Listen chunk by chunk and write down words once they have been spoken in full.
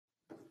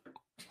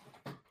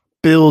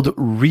Build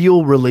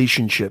real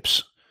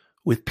relationships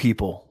with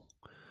people,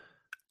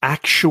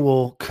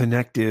 actual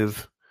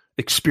connective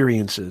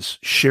experiences.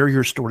 Share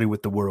your story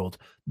with the world.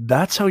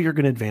 That's how you're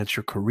going to advance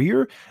your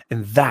career,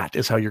 and that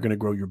is how you're going to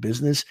grow your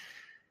business.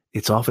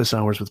 It's Office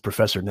Hours with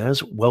Professor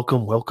Nez.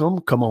 Welcome, welcome.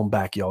 Come on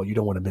back, y'all. You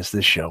don't want to miss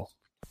this show.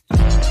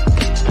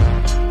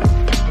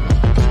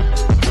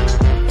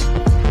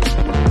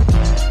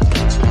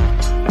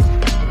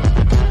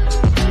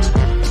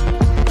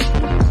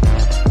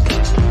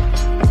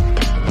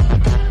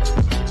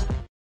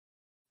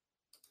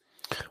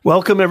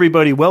 Welcome,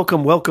 everybody.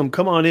 Welcome, welcome.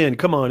 Come on in.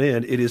 Come on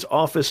in. It is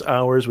Office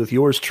Hours with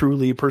yours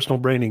truly, personal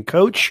branding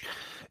coach,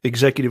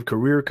 executive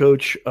career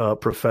coach,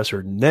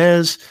 Professor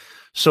Nez.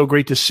 So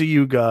great to see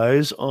you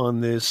guys on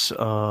this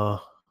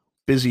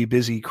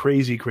busy,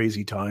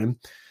 crazy time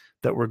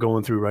that we're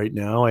going through right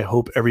now. I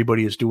hope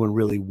everybody is doing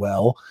really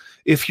well.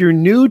 If you're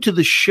new to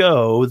the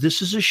show,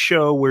 this is a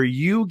show where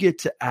you get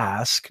to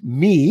ask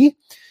me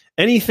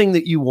anything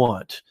that you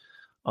want.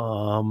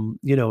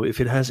 If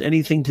it has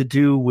anything to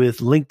do with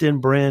LinkedIn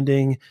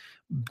branding,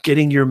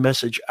 getting your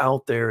message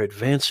out there,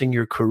 advancing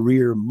your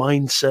career,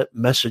 mindset,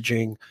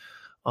 messaging,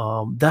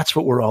 that's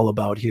what we're all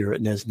about here at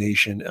Nez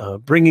Nation,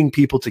 bringing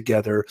people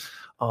together,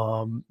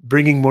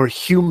 bringing more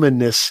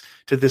humanness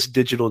to this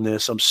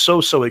digitalness. I'm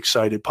so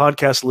excited.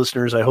 Podcast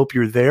listeners, I hope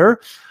you're there.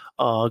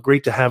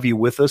 Great to have you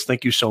with us.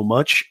 Thank you so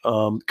much.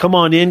 Come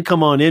on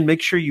in.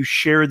 Make sure you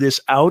share this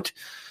out,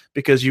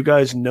 because you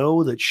guys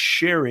know that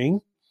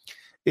sharing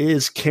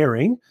is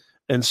caring.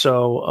 And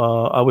so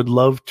I would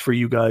love for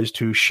you guys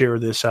to share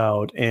this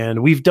out.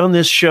 And we've done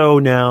this show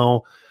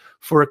now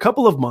for a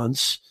couple of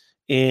months.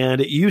 And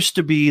it used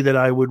to be that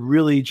I would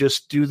really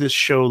just do this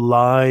show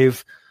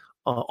live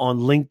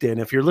on LinkedIn.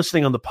 If you're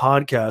listening on the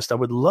podcast, I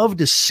would love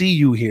to see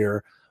you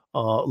here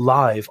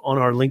live on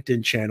our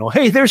LinkedIn channel.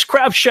 Hey, there's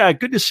Craft Shack.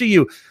 Good to see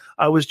you.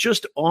 I was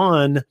just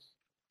on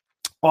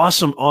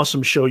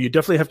awesome show. You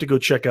definitely have to go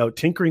check out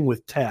Tinkering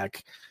with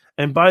Tech.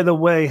 And by the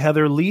way,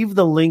 Heather, leave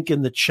the link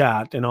in the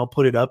chat and I'll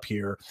put it up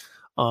here.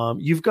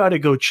 You've got to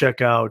go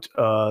check out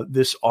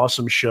this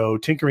awesome show,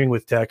 Tinkering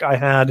with Tech. I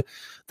had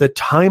the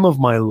time of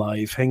my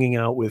life hanging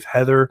out with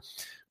Heather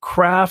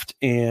Kraft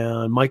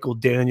and Michael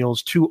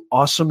Daniels, two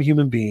awesome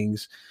human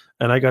beings.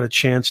 And I got a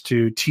chance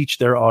to teach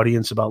their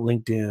audience about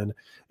LinkedIn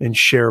and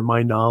share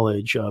my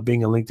knowledge,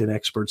 being a LinkedIn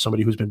expert,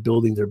 somebody who's been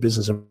building their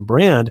business and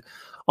brand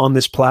on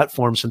this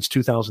platform since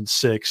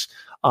 2006.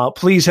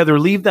 Please, Heather,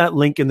 leave that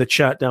link in the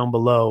chat down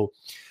below.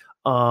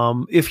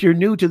 If you're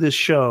new to this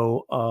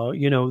show,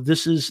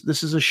 this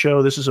is a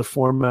show, this is a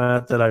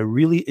format that I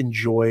really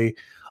enjoy.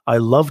 I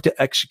love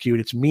to execute.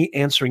 It's me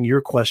answering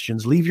your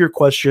questions. Leave your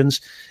questions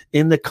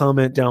in the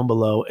comment down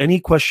below. Any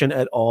question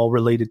at all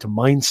related to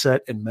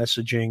mindset and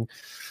messaging.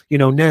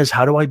 Nez,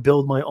 how do I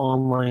build my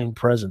online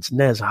presence?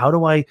 Nez,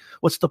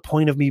 what's the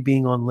point of me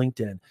being on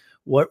LinkedIn?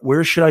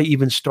 Where should I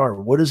even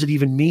start? What does it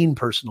even mean,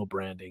 personal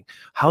branding?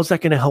 How's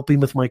that going to help me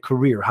with my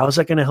career? How's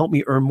that going to help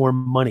me earn more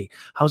money?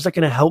 How's that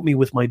going to help me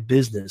with my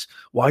business?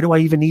 Why do I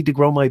even need to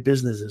grow my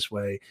business this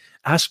way?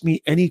 Ask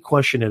me any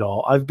question at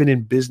all. I've been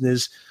in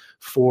business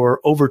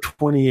for over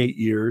 28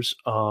 years.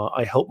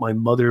 I helped my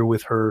mother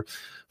with her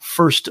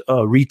first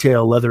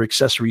retail leather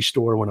accessory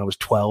store when I was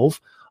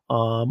 12.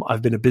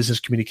 I've been a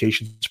business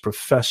communications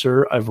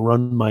professor. I've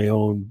run my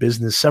own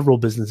business, several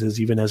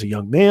businesses, even as a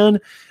young man.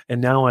 And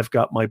now I've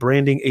got my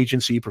branding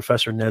agency,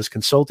 Professor Nez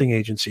Consulting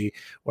Agency,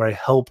 where I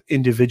help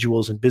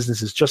individuals and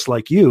businesses just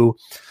like you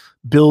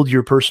build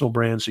your personal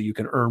brand so you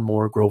can earn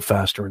more, grow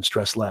faster, and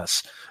stress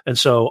less. And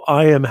so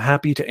I am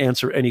happy to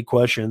answer any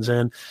questions.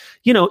 And,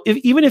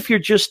 even if you're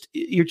just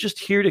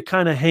here to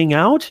kind of hang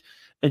out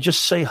and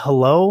just say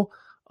hello,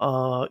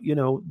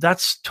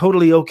 that's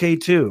totally okay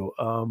too.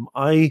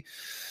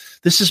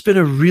 This has been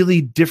a really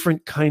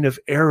different kind of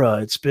era.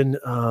 It's been,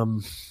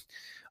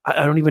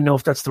 I don't even know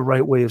if that's the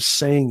right way of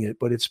saying it,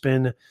 but it's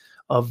been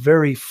a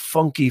very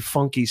funky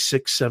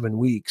 6-7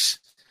 weeks.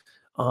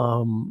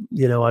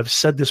 I've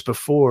said this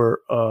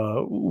before,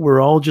 we're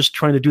all just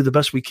trying to do the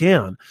best we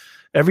can.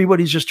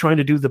 Everybody's just trying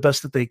to do the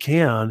best that they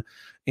can.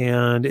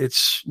 And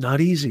it's not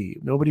easy.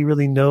 Nobody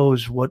really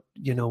knows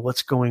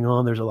what's going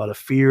on. There's a lot of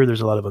fear. There's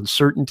a lot of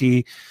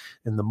uncertainty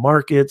in the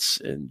markets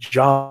and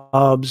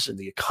jobs and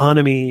the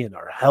economy and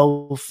our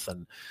health.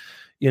 And,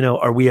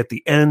 are we at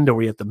the end? Are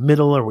we at the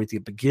middle? Are we at the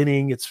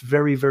beginning? It's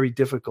very, very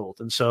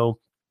difficult. And so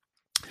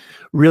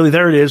really,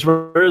 there it is.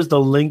 Where's the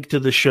link to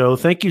the show?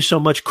 Thank you so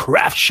much,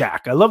 Craft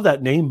Shack. I love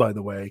that name, by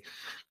the way,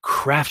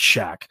 Craft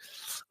Shack.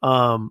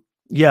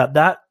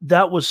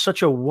 That was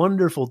such a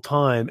wonderful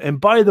time.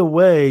 And by the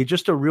way,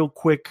 just a real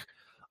quick,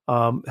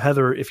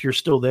 Heather, if you're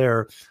still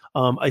there,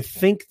 I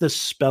think the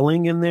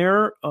spelling in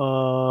there,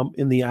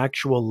 in the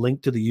actual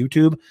link to the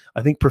YouTube,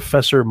 I think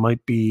professor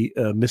might be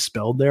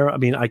misspelled there. I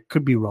mean, I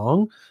could be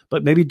wrong,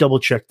 but maybe double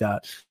check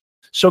that.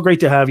 So great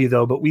to have you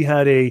though. But we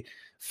had a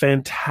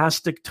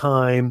fantastic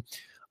time.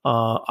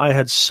 I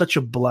had such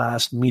a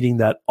blast meeting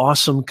that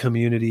awesome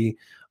community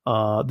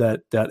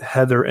that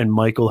Heather and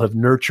Michael have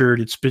nurtured.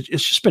 It's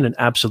just been an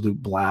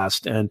absolute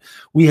blast, and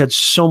we had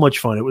so much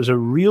fun. It was a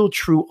real,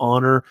 true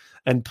honor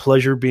and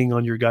pleasure being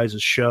on your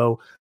guys' show.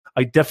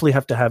 I definitely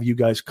have to have you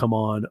guys come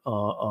on,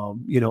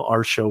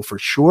 our show for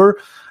sure,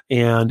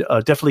 and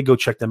definitely go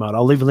check them out.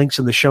 I'll leave links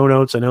in the show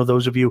notes. I know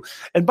those of you,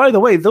 and by the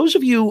way, those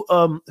of you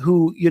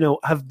who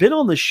have been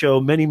on the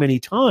show many, many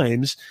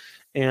times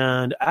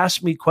and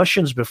asked me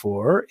questions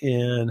before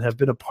and have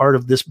been a part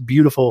of this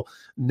beautiful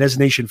Nez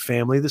Nation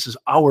family. This is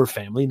our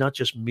family, not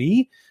just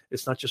me.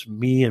 It's not just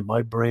me and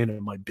my brand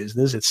and my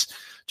business. It's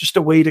just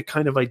a way to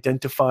kind of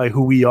identify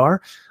who we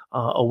are,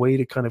 a way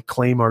to kind of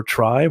claim our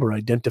tribe or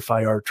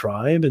identify our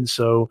tribe. And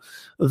so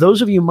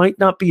those of you might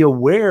not be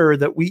aware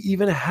that we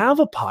even have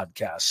a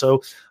podcast.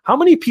 So how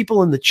many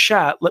people in the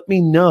chat, let me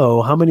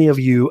know how many of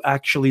you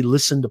actually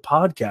listen to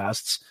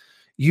podcasts.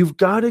 You've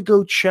got to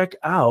go check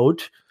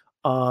out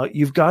our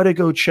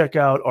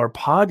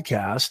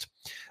podcast,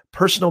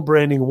 Personal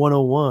Branding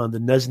 101, the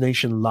Nez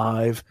Nation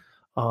Live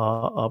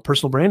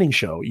personal branding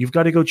show. You've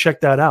got to go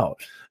check that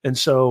out. And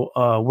so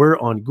we're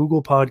on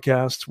Google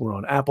Podcasts, we're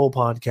on Apple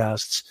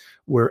Podcasts,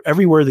 we're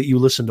everywhere that you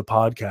listen to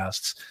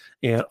podcasts.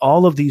 And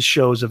all of these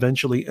shows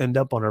eventually end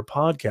up on our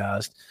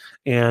podcast.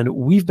 And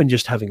we've been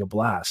just having a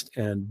blast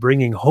and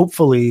bringing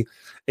hopefully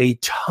a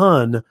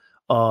ton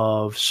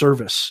of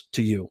service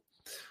to you.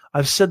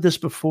 I've said this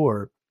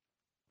before,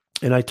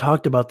 and I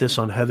talked about this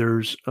on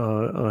Heather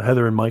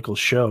and Michael's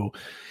show.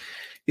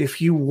 If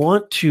you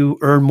want to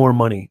earn more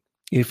money,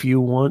 if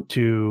you want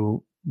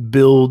to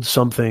build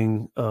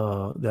something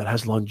that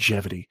has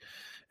longevity,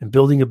 and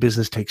building a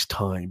business takes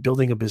time,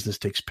 building a business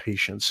takes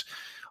patience.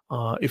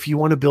 If you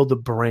want to build a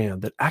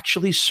brand that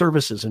actually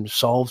services and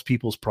solves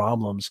people's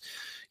problems,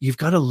 you've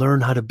got to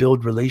learn how to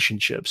build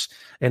relationships.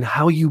 And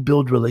how you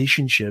build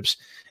relationships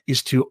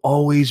is to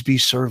always be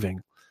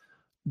serving.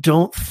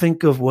 Don't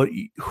think of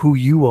who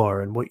you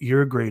are and what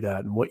you're great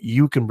at and what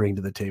you can bring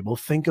to the table.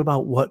 Think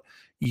about what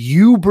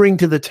you bring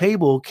to the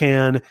table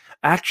can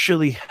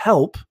actually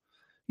help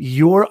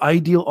your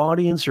ideal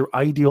audience or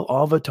ideal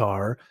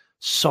avatar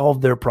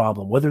solve their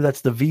problem, whether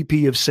that's the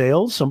VP of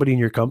sales, somebody in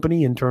your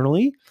company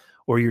internally,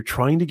 or you're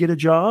trying to get a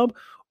job,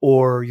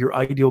 or your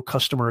ideal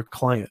customer or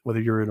client, whether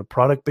you're in a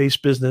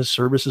product-based business,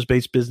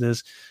 services-based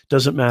business,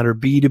 doesn't matter,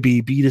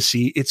 B2B,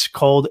 B2C, it's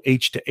called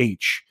H to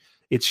H.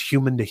 It's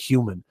human to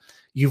human.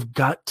 You've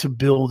got to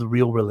build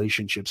real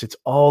relationships. It's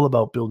all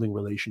about building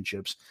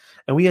relationships.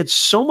 And we had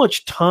so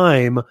much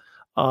time.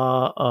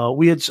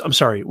 We had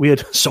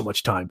so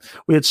much time.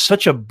 We had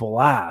such a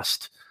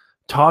blast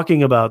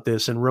talking about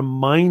this and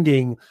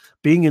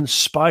being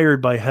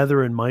inspired by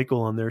Heather and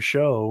Michael on their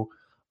show.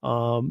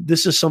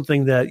 This is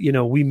something that,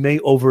 we may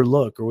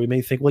overlook, or we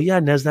may think, well, yeah,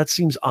 Nez, that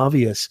seems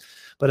obvious.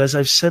 But as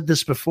I've said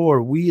this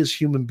before, we as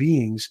human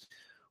beings,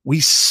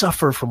 we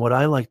suffer from what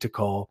I like to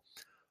call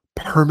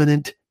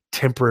permanent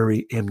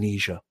temporary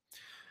amnesia.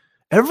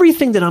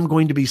 Everything that I'm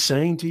going to be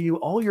saying to you,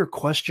 all your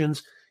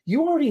questions,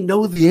 you already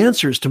know the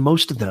answers to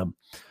most of them,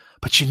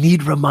 but you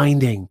need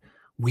reminding.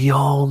 We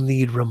all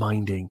need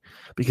reminding,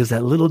 because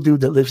that little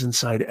dude that lives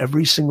inside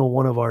every single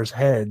one of our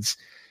heads,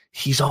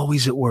 he's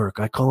always at work.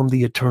 I call him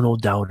the eternal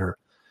doubter.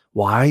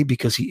 Why?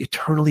 Because he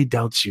eternally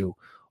doubts you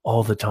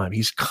all the time.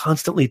 He's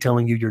constantly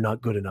telling you you're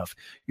not good enough.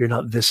 You're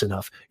not this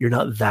enough. You're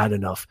not that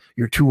enough.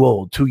 You're too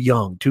old, too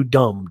young, too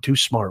dumb, too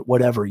smart,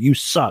 whatever. You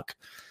suck.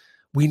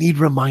 We need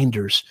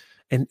reminders.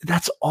 And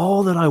that's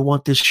all that I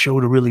want this show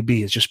to really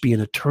be, is just be an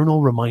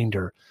eternal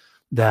reminder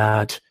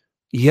that,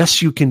 yes,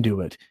 you can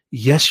do it.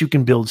 Yes, you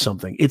can build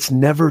something. It's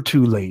never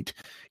too late.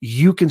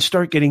 You can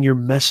start getting your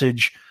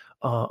message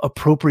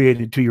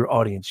appropriated to your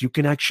audience. You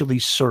can actually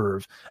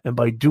serve. And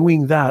by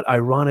doing that,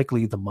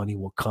 ironically, the money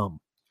will come.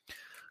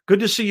 Good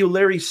to see you,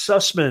 Larry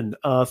Sussman.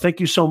 Thank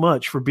you so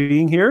much for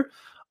being here.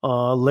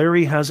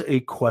 Larry has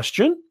a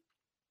question.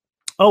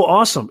 Oh,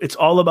 awesome. It's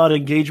all about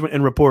engagement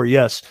and rapport.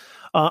 Yes.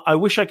 I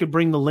wish I could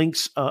bring the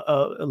links.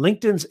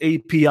 LinkedIn's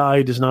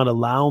API does not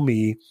allow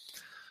me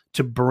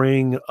to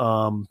bring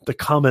the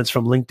comments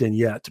from LinkedIn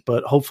yet,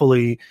 but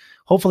hopefully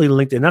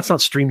LinkedIn, that's not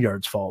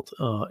StreamYard's fault.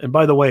 And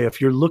by the way,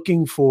 if you're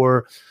looking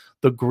for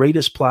the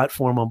greatest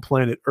platform on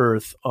planet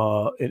Earth,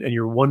 and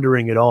you're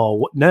wondering at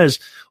all, Nez,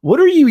 what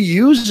are you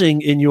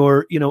using in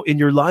your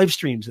live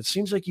streams? It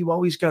seems like you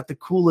always got the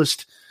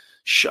coolest.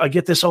 I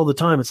get this all the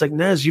time. It's like,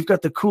 Nez, you've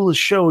got the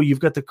coolest show. You've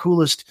got the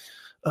coolest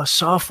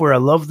software. I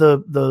love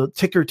the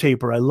ticker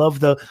taper. I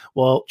love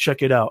well,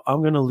 check it out.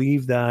 I'm going to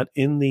leave that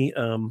in the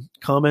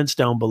comments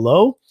down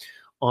below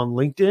on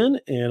LinkedIn.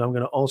 And I'm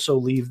going to also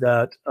leave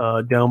that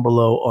down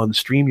below on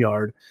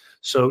StreamYard.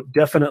 So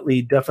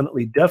definitely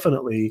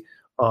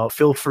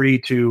feel free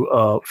to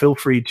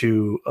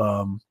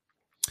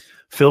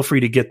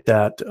get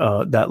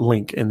that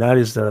link. And that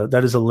is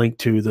a link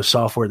to the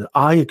software that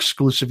I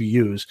exclusively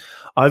use.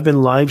 I've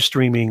been live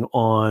streaming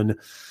on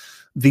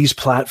these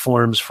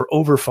platforms for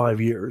over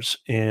 5 years.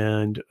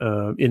 And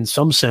in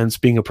some sense,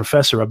 being a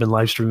professor, I've been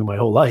live streaming my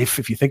whole life,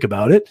 if you think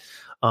about it.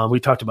 We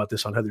talked about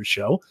this on Heather's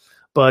show.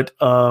 But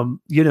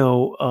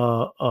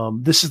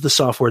this is the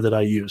software that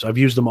I use. I've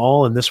used them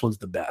all, and this one's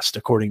the best,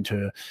 according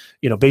to,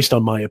 based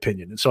on my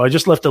opinion. And so I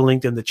just left a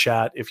link in the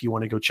chat if you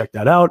want to go check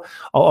that out.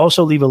 I'll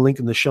also leave a link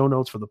in the show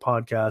notes for the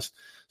podcast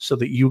so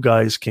that you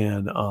guys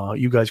can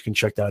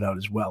check that out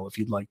as well if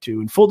you'd like to.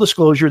 And full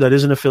disclosure, that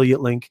is an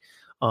affiliate link.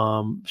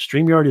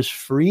 StreamYard is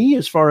free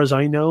as far as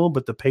I know,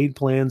 but the paid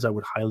plans I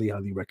would highly,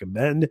 highly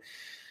recommend.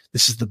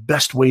 This is the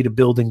best way to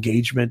build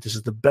engagement. This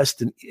is the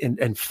best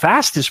and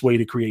fastest way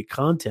to create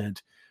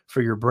content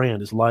for your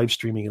brand is live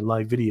streaming and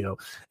live video.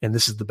 And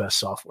this is the best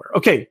software.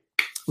 Okay.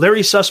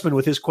 Larry Sussman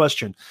with his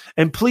question.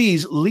 And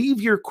please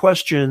leave your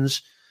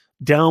questions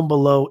down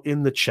below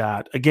in the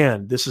chat.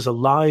 Again, this is a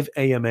live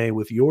AMA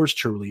with yours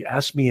truly.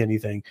 Ask me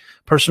anything.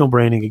 Personal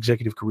branding,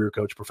 executive career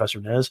coach,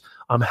 Professor Nez.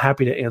 I'm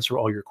happy to answer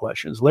all your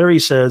questions. Larry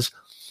says,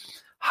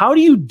 how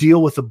do you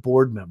deal with a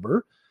board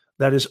member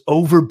that is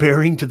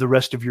overbearing to the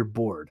rest of your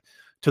board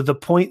to the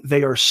point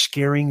they are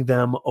scaring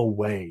them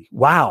away?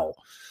 Wow.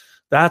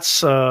 That's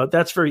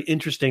very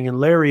interesting. And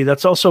Larry,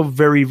 that's also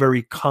very,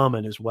 very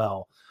common as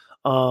well.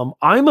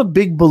 I'm a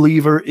big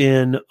believer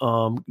in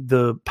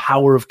the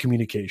power of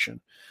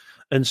communication.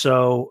 And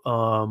so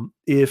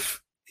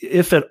if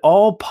at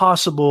all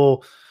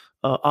possible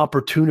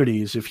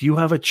opportunities, if you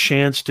have a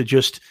chance to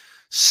just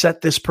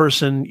set this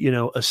person,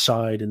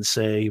 aside and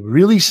say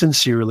really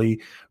sincerely,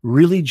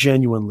 really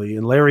genuinely.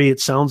 And Larry, it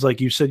sounds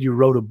like you said you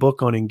wrote a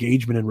book on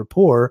engagement and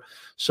rapport.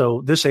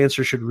 So this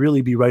answer should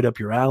really be right up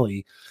your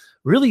alley.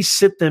 Really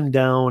sit them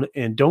down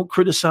and don't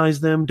criticize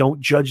them. Don't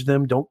judge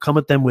them. Don't come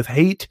at them with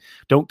hate.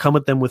 Don't come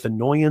at them with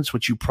annoyance,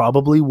 which you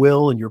probably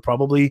will. And you're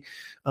probably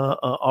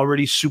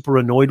already super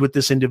annoyed with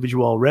this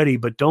individual already,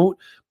 but don't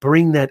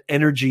bring that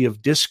energy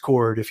of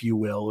discord, if you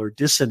will, or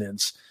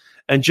dissonance.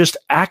 And just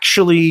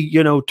actually,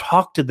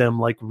 talk to them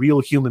like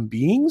real human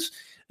beings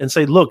and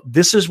say, look,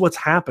 this is what's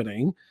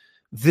happening.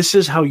 This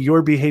is how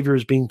your behavior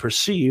is being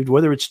perceived,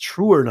 whether it's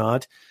true or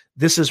not.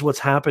 This is what's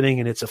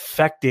happening, and it's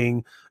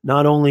affecting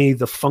not only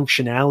the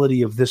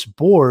functionality of this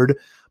board,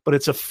 but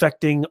it's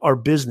affecting our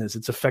business.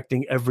 It's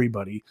affecting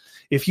everybody.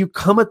 If you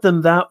come at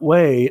them that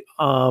way,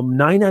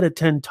 9 out of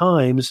 10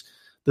 times,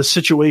 the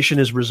situation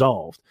is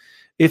resolved.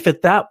 If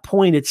at that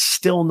point it's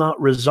still not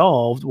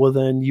resolved, well,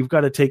 then you've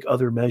got to take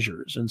other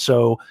measures. And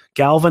so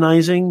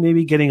galvanizing,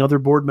 maybe getting other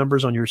board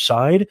members on your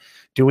side,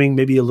 doing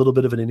maybe a little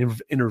bit of an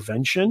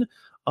intervention.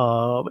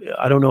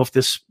 I don't know if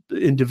this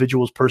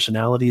individual's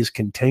personality is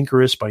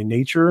cantankerous by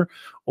nature,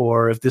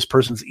 or if this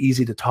person's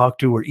easy to talk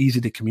to or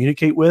easy to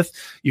communicate with.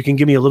 You can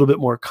give me a little bit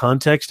more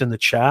context in the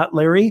chat,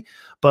 Larry.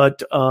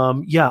 But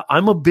yeah,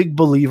 I'm a big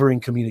believer in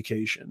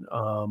communication.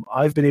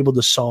 I've been able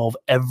to solve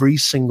every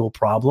single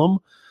problem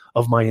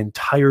of my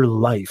entire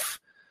life.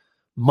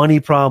 Money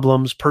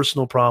problems,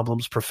 personal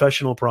problems,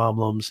 professional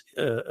problems,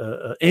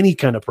 any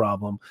kind of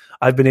problem,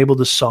 I've been able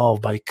to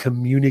solve by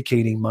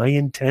communicating my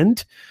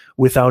intent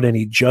without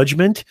any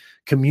judgment,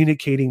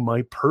 communicating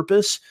my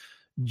purpose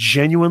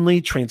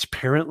genuinely,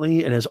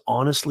 transparently, and as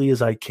honestly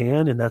as I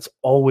can. And that's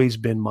always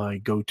been my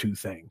go-to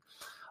thing.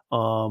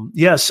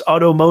 Yes,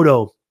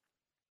 Automoto.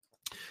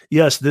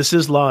 Yes, this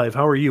is live.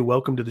 How are you?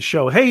 Welcome to the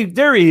show. Hey,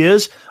 there he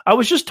is. I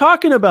was just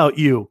talking about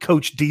you,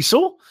 Coach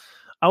Diesel.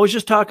 I was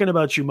just talking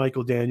about you,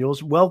 Michael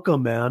Daniels.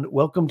 Welcome, man.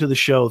 Welcome to the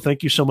show.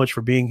 Thank you so much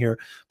for being here.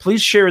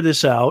 Please share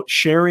this out.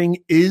 Sharing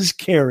is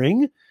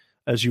caring,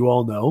 as you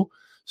all know.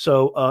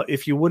 So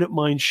if you wouldn't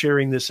mind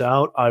sharing this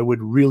out, I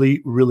would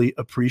really, really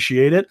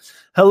appreciate it.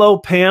 Hello,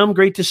 Pam.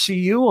 Great to see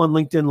you on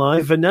LinkedIn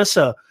Live.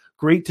 Vanessa,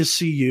 great to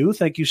see you.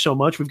 Thank you so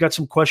much. We've got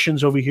some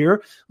questions over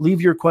here.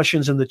 Leave your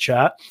questions in the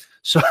chat.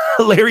 So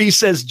Larry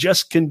says,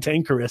 just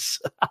cantankerous.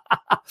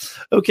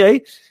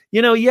 Okay.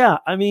 Yeah,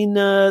 I mean,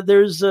 I'm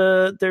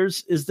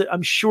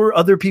sure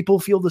other people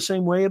feel the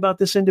same way about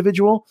this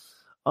individual.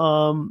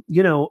 I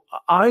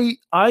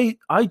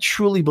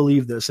truly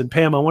believe this. And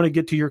Pam, I want to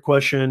get to your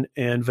question,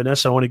 and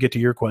Vanessa, I want to get to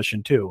your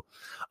question too.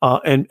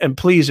 And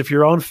please, if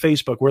you're on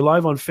Facebook, we're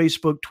live on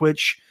Facebook,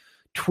 Twitch,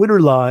 Twitter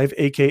Live,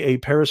 AKA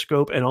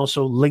Periscope, and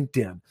also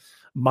LinkedIn,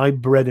 my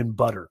bread and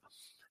butter.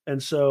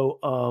 And so,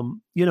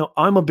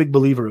 I'm a big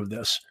believer of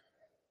this.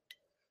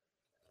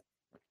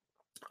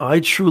 I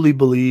truly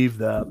believe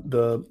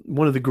that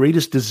one of the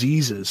greatest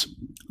diseases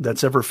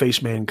that's ever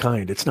faced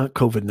mankind, it's not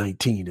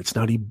COVID-19, it's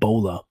not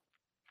Ebola,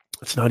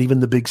 it's not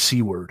even the big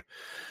C word.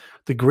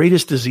 The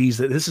greatest disease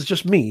this is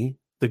just me,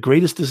 the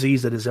greatest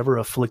disease that has ever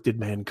afflicted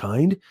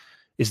mankind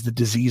is the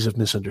disease of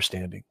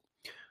misunderstanding.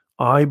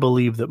 I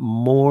believe that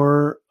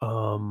more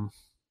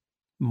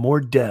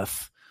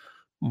death,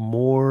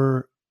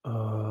 more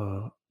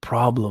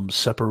problems,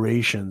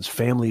 separations,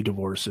 family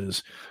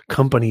divorces,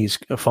 companies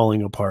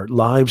falling apart,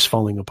 lives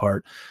falling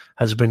apart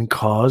has been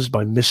caused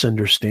by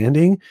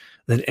misunderstanding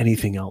than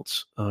anything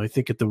else. I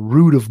think at the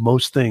root of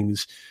most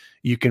things,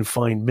 you can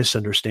find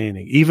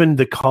misunderstanding. Even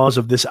the cause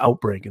of this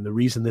outbreak and the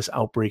reason this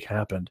outbreak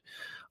happened.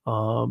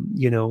 What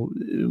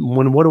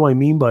do I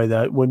mean by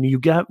that?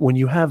 When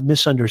you have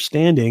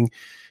misunderstanding,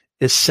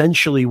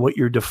 essentially what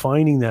you're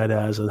defining that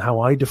as, and how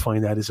I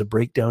define that, is a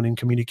breakdown in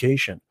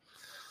communication.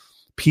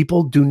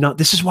 People do not,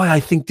 this is why I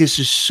think this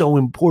is so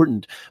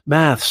important.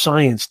 Math,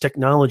 science,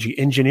 technology,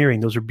 engineering,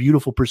 those are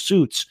beautiful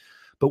pursuits.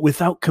 But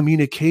without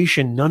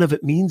communication, none of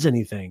it means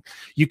anything.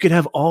 You could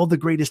have all the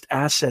greatest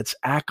assets,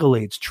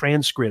 accolades,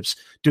 transcripts,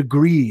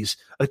 degrees,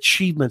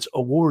 achievements,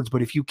 awards.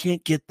 But if you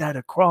can't get that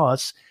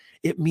across,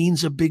 it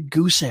means a big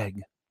goose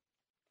egg.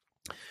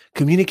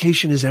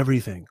 Communication is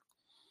everything.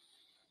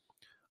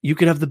 You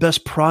could have the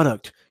best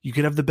product. You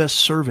could have the best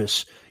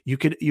service. You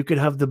could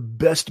have the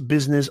best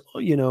business,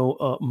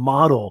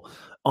 model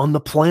on the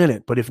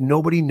planet. But if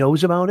nobody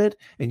knows about it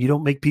and you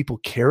don't make people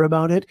care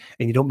about it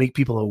and you don't make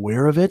people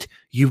aware of it,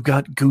 you've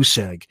got goose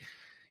egg.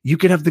 You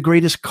could have the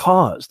greatest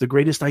cause, the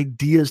greatest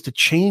ideas to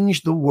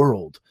change the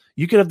world.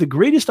 You could have the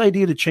greatest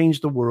idea to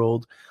change the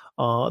world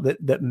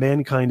that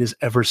mankind has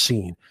ever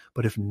seen.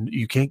 But if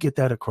you can't get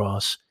that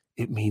across,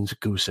 it means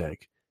goose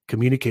egg.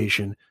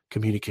 Communication,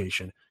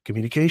 communication,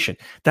 communication.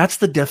 That's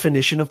the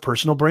definition of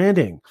personal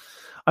branding.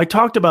 I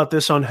talked about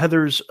this on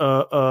Heather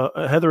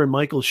and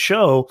Michael's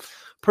show.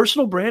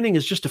 Personal branding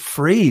is just a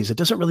phrase. It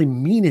doesn't really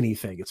mean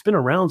anything. It's been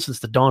around since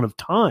the dawn of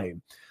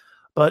time.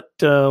 But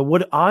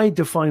what I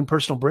define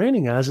personal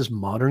branding as is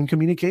modern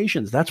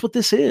communications. That's what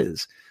this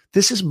is.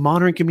 This is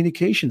modern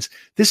communications.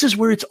 This is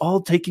where it's all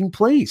taking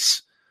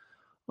place.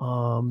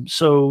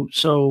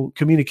 So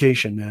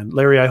communication, man.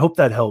 Larry, I hope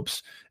that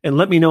helps. And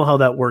let me know how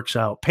that works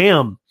out.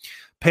 Pam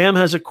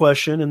has a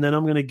question, and then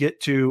I'm going to get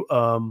to,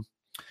 well,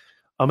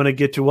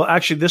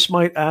 actually this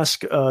might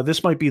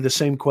be the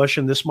same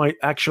question. This might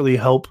actually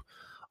help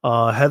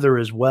Heather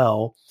as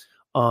well,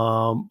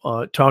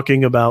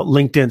 talking about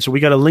LinkedIn. So we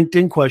got a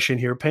LinkedIn question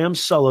here. Pam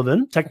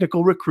Sullivan,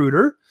 technical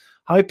recruiter.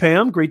 Hi,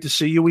 Pam. Great to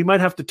see you. We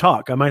might have to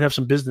talk. I might have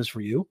some business for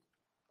you.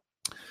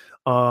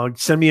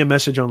 Send me a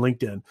message on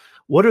LinkedIn.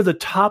 What are the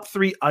top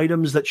 3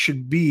 items that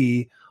should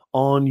be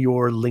on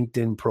your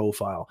LinkedIn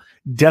profile?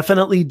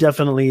 Definitely,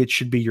 it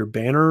should be your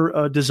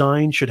banner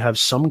design should have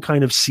some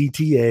kind of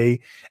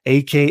CTA,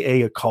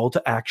 aka a call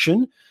to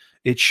action.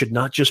 It should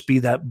not just be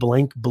that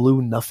blank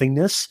blue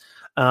nothingness.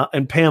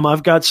 And Pam,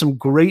 I've got some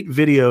great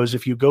videos.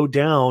 If you go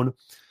down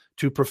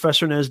to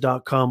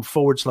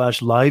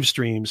professornez.com/live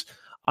streams,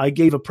 I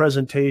gave a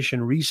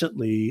presentation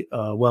recently,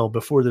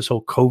 before this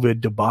whole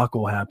COVID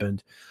debacle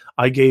happened.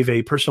 I gave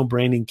a personal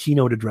branding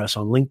keynote address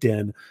on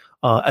LinkedIn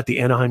at the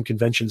Anaheim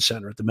Convention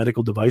Center at the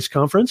Medical Device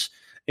Conference.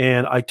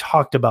 And I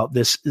talked about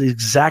this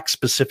exact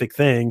specific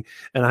thing.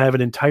 And I have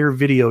an entire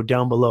video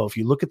down below. If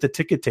you look at the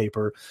ticket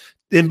taper,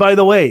 and by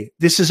the way,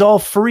 this is all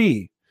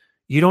free.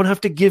 You don't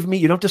have to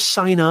you don't have to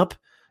sign up.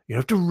 You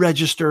don't have to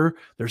register.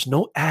 There's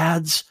no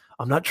ads.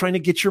 I'm not trying to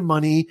get your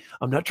money.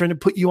 I'm not trying to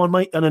put you on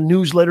a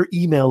newsletter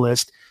email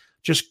list.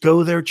 Just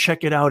go there,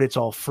 check it out. It's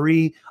all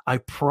free. I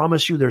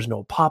promise you there's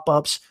no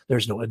pop-ups.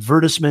 There's no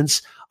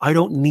advertisements. I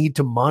don't need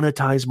to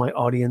monetize my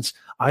audience.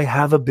 I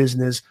have a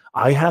business.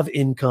 I have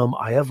income.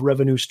 I have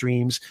revenue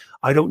streams.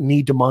 I don't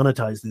need to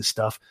monetize this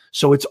stuff.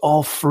 So it's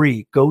all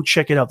free. Go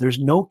check it out. There's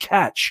no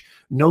catch,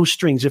 no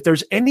strings. If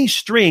there's any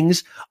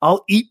strings,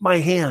 I'll eat my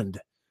hand.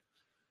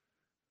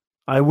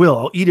 I will.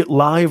 I'll eat it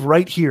live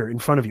right here in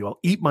front of you. I'll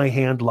eat my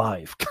hand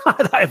live.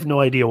 God, I have no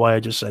idea why I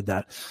just said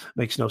that.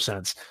 Makes no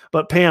sense.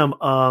 But Pam,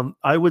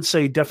 I would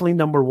say definitely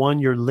number 1,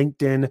 your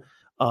LinkedIn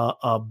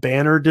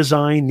banner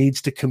design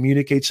needs to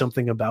communicate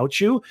something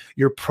about you.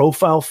 Your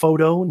profile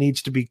photo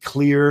needs to be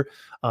clear,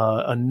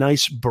 a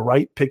nice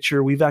bright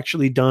picture. We've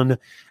actually done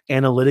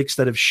analytics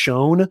that have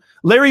shown.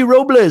 Larry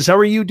Robles, how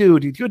are you,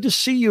 dude? Good to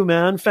see you,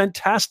 man.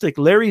 Fantastic.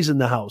 Larry's in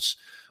the house.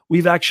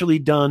 We've actually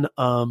done,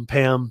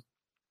 Pam,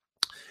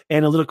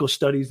 analytical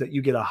studies that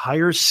you get a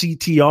higher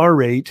CTR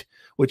rate,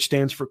 which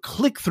stands for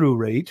click-through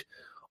rate,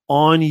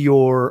 on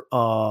your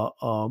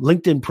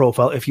LinkedIn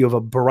profile if you have a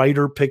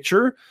brighter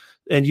picture.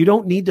 And you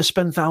don't need to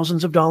spend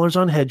thousands of dollars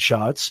on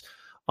headshots.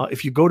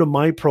 If you go to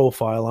my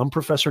profile, I'm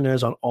Professor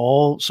Nez on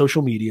all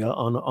social media,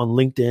 on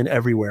LinkedIn,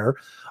 everywhere.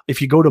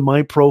 If you go to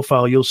my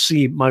profile, you'll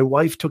see my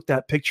wife took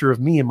that picture of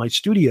me in my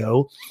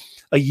studio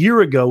a year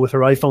ago with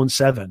her iPhone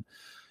 7.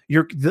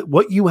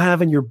 What you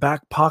have in your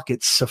back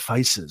pocket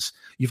suffices.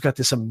 You've got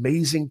this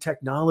amazing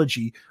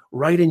technology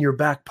right in your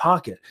back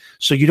pocket,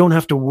 so you don't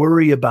have to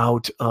worry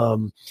about.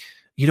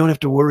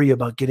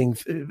 Getting.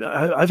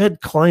 I've had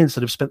clients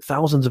that have spent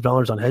thousands of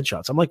dollars on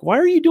headshots. I'm like, why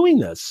are you doing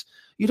this?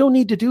 You don't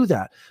need to do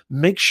that.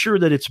 Make sure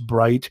that it's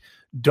bright.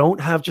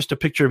 Don't have just a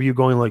picture of you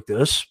going like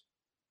this.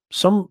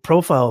 Some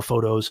profile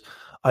photos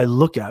I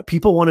look at,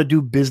 people want to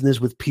do business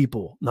with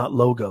people, not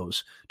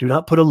logos. Do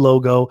not put a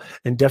logo,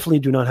 and definitely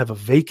do not have a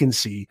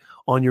vacancy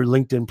on your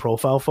LinkedIn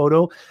profile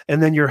photo.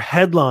 And then your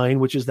headline,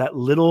 which is that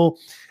little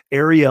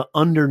area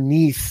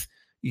underneath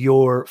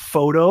your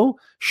photo,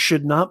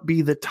 should not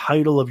be the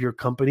title of your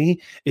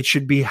company. It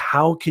should be,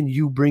 how can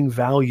you bring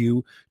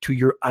value to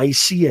your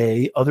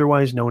ICA,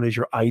 otherwise known as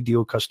your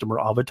ideal customer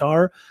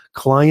avatar,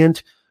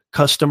 client,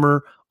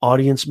 customer,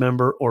 audience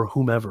member, or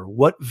whomever.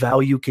 What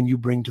value can you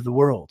bring to the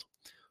world?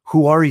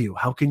 Who are you?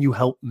 How can you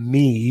help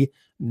me?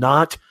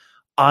 Not,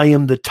 I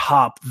am the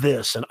top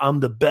this, and I'm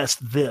the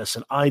best this,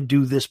 and I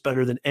do this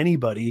better than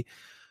anybody.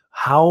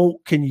 How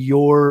can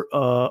your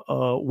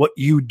what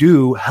you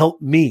do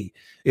help me?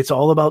 It's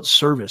all about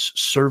service,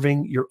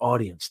 serving your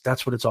audience.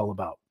 That's what it's all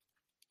about.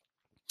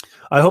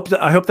 I hope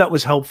that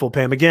was helpful,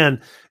 Pam.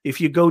 Again,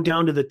 if you go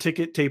down to the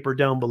ticket taper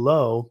down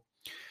below,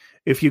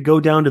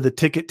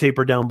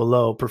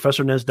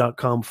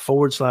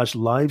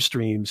 professornez.com/live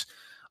streams,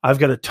 I've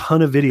got a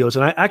ton of videos,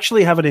 and I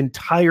actually have an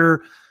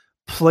entire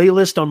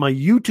playlist on my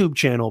YouTube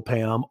channel,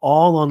 Pam,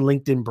 all on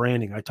LinkedIn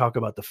branding. I talk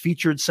about the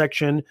featured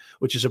section,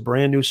 which is a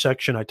brand new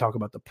section. I talk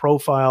about the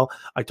profile.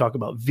 I talk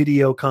about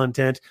video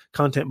content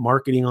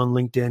marketing on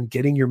LinkedIn,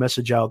 getting your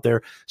message out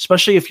there,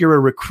 especially if you're a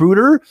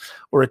recruiter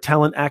or a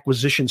talent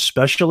acquisition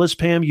specialist,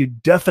 Pam, you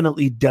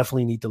definitely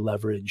need to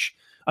leverage.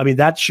 I mean,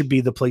 that should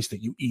be the place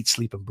that you eat,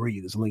 sleep, and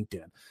breathe is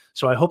LinkedIn.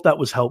 So I hope that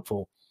was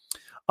helpful.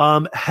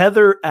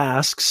 Heather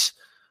asks,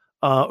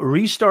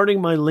 restarting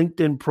my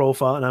LinkedIn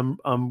profile, and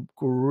I'm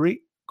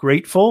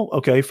grateful,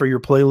 okay, for your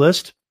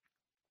playlist.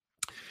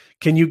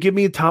 Can you give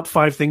me the top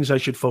 5 things I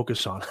should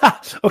focus on?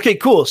 Okay,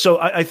 cool. So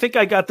I think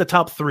I got the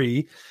top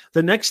 3.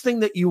 The next thing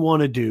that you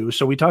want to do,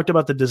 so we talked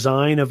about the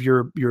design of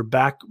your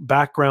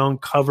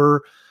background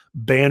cover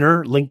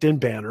banner, LinkedIn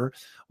banner.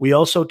 We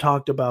also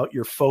talked about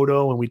your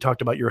photo, and we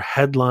talked about your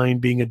headline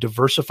being a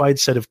diversified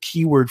set of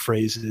keyword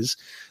phrases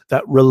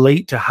that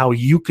relate to how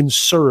you can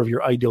serve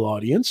your ideal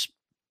audience.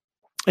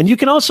 And you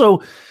can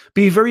also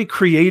be very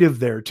creative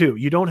there too.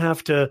 You don't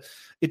have to,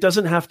 it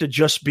doesn't have to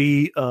just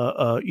be,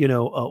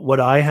 what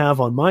I have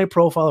on my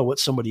profile or what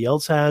somebody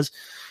else has.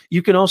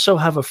 You can also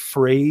have a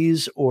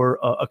phrase or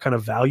a kind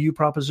of value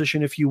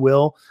proposition, if you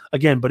will.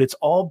 Again, but it's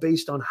all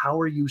based on how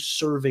are you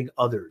serving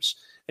others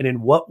and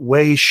in what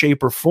way,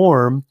 shape, or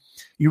form.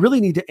 You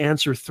really need to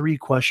answer 3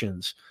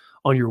 questions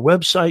on your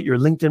website, your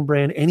LinkedIn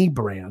brand, any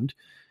brand.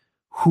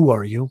 Who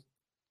are you?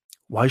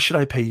 Why should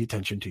I pay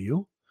attention to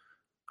you?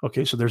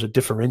 Okay, so there's a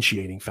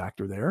differentiating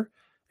factor there.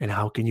 And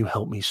how can you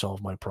help me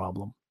solve my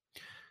problem?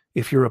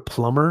 If you're a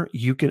plumber,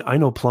 I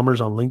know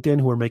plumbers on LinkedIn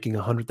who are making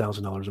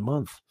 $100,000 a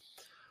month.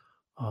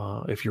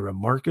 If you're a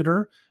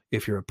marketer,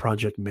 if you're a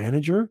project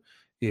manager,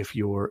 if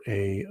you're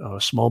a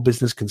small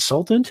business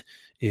consultant,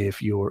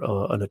 if you're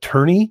an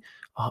attorney,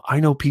 I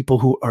know people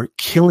who are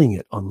killing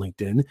it on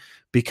LinkedIn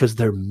because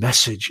their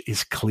message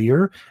is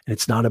clear and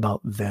it's not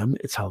about them.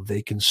 It's how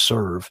they can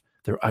serve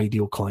their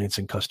ideal clients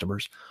and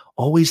customers.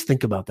 Always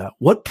think about that.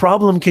 What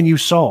problem can you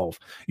solve?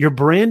 Your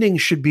branding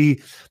should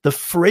be, the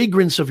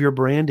fragrance of your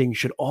branding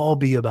should all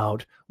be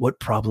about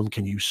what problem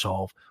can you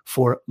solve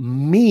for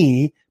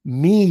me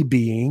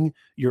being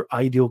your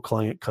ideal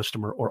client,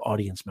 customer, or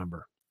audience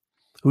member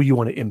who you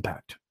want to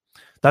impact.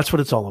 That's what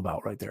it's all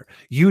about right there.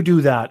 You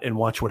do that and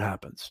watch what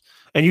happens.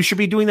 And you should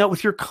be doing that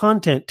with your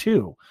content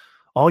too.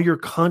 All your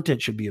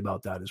content should be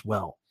about that as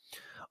well.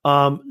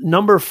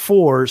 Number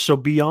 4, so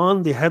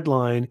beyond the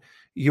headline,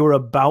 your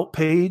about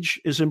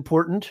page is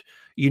important.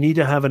 You need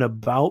to have an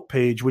about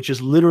page, which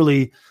is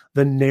literally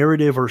the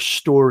narrative or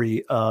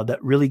story that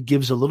really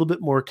gives a little bit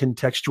more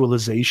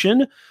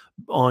contextualization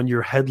on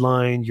your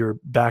headline, your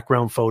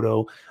background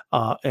photo,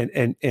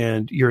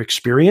 and your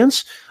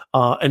experience.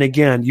 And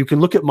again, you can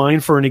look at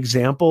mine for an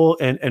example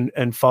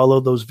and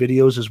follow those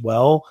videos as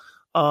well.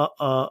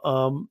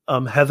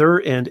 Heather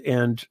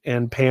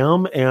and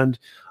Pam and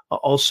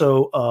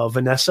also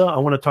Vanessa. I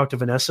want to talk to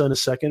Vanessa in a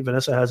second.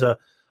 Vanessa has a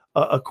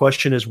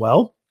question as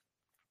well.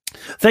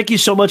 Thank you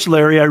so much,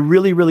 Larry. I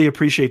really, really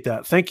appreciate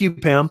that. Thank you,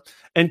 Pam.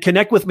 And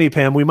connect with me,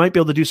 Pam. We might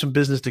be able to do some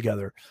business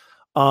together.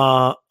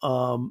 And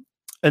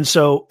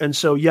so,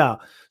 yeah.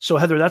 So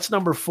Heather, that's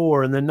number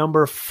 4. And then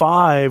number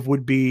 5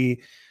 would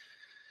be,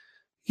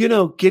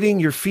 getting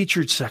your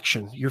featured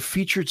section. Your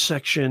featured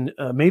section,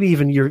 maybe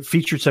even your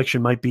featured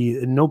section might be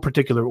in no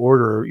particular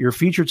order. Your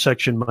featured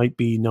section might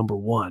be number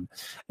 1.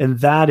 And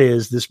that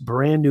is this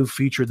brand new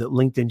feature that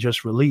LinkedIn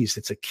just released.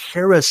 It's a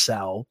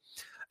carousel.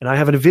 And I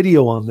have a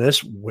video on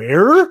this.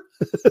 Where?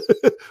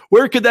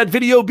 Where could that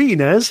video be,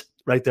 Nez?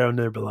 Right down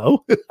there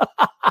below.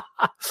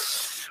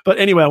 But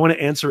anyway, I want to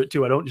answer it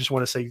too. I don't just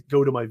want to say,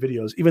 go to my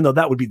videos, even though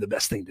that would be the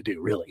best thing to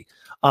do, really.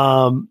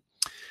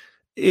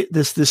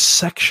 This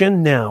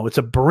section now, it's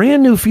a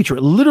brand new feature.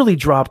 It literally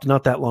dropped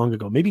not that long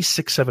ago, maybe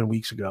 6-7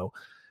 weeks ago.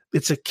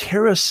 It's a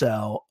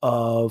carousel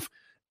of,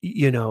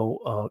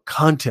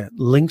 content,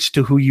 links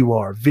to who you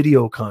are,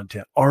 video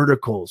content,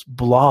 articles,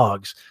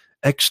 blogs,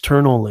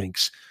 external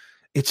links.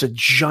 It's a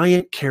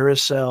giant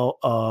carousel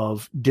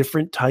of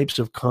different types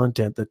of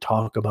content that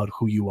talk about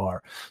who you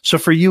are. So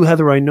for you,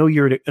 Heather, I know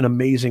you're an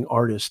amazing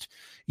artist.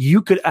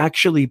 You could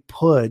actually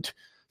put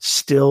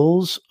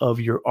stills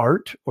of your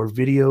art or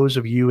videos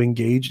of you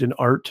engaged in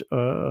art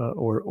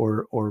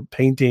or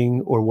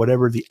painting or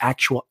whatever the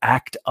actual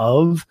act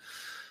of.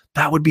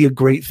 That would be a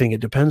great thing.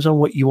 It depends on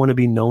what you want to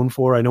be known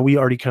for. I know we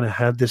already kind of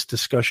had this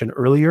discussion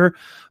earlier,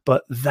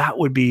 but that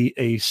would be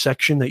a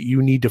section that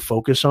you need to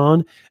focus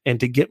on.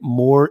 And to get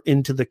more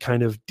into the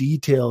kind of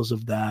details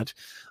of that,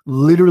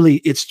 literally,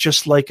 it's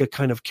just like a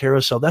kind of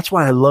carousel. That's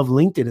why I love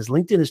LinkedIn, is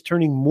LinkedIn is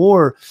turning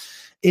more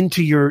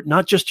into your,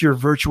 not just your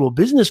virtual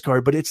business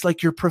card, but it's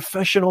like your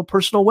professional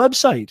personal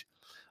website.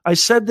 I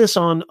said this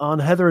on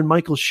Heather and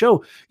Michael's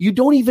show. You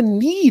don't even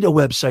need a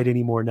website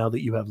anymore now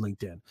that you have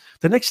LinkedIn.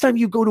 The next time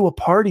you go to a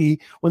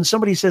party, when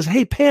somebody says,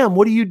 hey, Pam,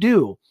 what do you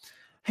do?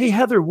 Hey,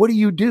 Heather, what do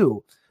you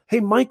do? Hey,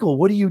 Michael,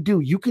 what do you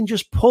do? You can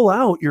just pull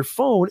out your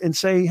phone and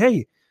say,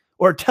 hey,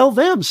 or tell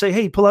them, say,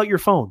 hey, pull out your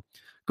phone.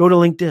 Go to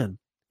LinkedIn.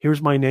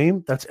 Here's my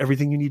name. That's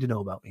everything you need to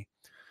know about me.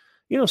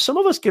 Some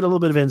of us get a little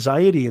bit of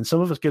anxiety and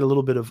some of us get a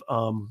little bit of,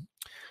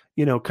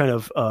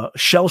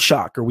 shell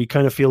shock, or we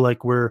kind of feel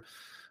like we're,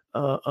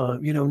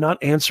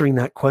 not answering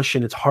that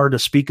question. It's hard to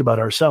speak about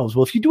ourselves.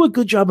 Well, if you do a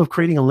good job of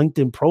creating a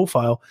LinkedIn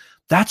profile,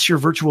 that's your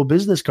virtual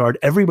business card.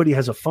 Everybody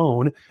has a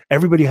phone.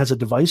 Everybody has a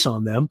device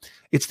on them.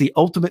 It's the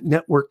ultimate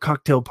network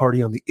cocktail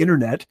party on the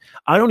internet.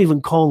 I don't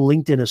even call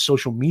LinkedIn a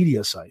social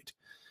media site.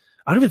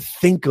 I don't even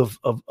think of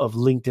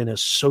LinkedIn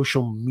as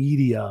social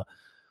media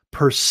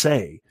per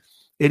se.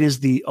 It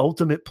is the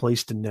ultimate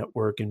place to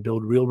network and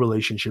build real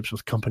relationships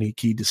with company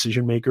key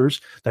decision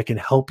makers that can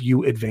help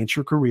you advance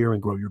your career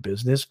and grow your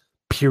business,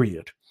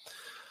 period.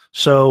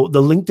 So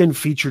the LinkedIn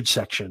featured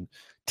section,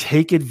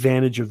 take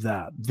advantage of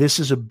that. This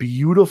is a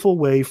beautiful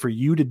way for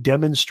you to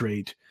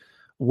demonstrate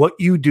what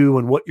you do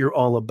and what you're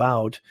all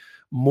about,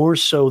 more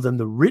so than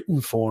the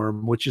written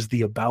form, which is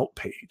the about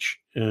page.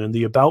 And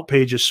the about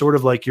page is sort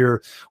of like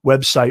your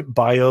website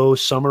bio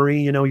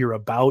summary, your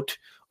about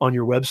on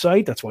your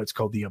website. That's why it's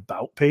called the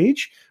about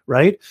page,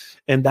 right?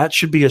 And that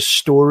should be a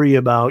story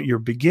about your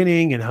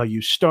beginning and how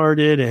you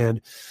started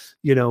and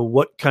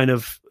what kind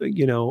of,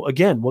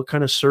 what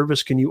kind of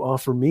service can you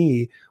offer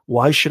me?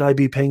 Why should I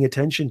be paying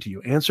attention to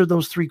you? Answer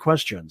those 3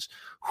 questions.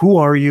 Who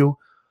are you?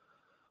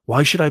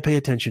 Why should I pay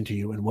attention to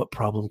you? And what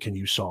problem can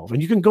you solve?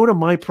 And you can go to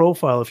my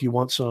profile if you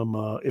want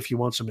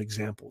some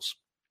examples.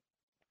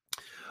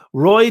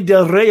 Roy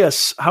Del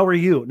Reyes, how are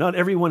you? Not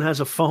everyone has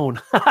a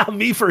phone.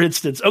 Me, for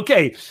instance.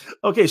 Okay.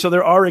 So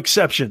there are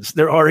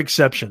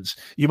exceptions.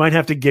 You might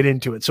have to get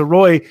into it. So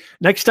Roy,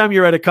 next time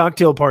you're at a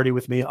cocktail party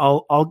with me,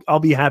 I'll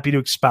be happy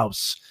to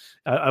espouse.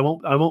 I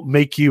won't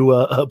make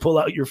you pull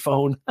out your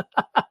phone.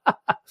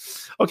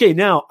 Okay.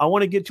 Now I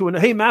want to get to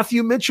hey,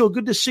 Matthew Mitchell,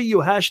 good to see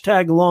you. #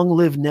 long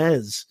live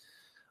Nez.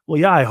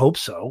 Well, yeah, I hope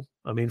so.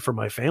 I mean, for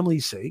my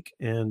family's sake.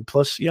 And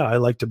plus, yeah, I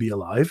like to be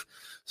alive.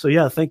 So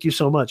yeah, thank you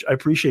so much. I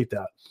appreciate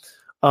that.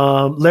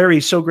 Larry,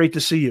 so great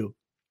to see you.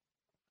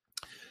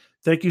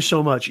 Thank you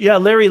so much. Yeah,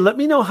 Larry, let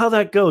me know how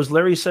that goes.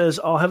 Larry says,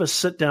 I'll have a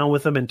sit down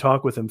with him and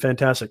talk with him.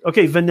 Fantastic.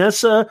 Okay,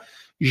 Vanessa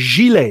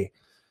Gillet,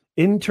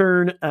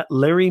 intern at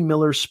Larry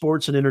Miller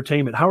Sports and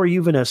Entertainment. How are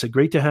you, Vanessa?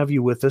 Great to have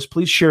you with us.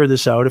 Please share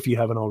this out if you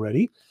haven't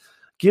already.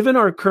 Given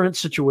our current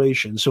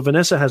situation, so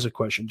Vanessa has a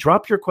question.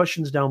 Drop your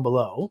questions down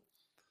below.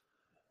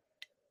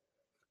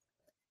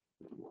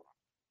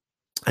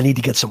 I need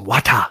to get some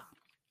water.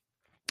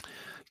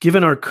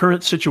 Given our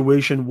current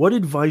situation, what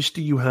advice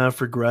do you have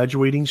for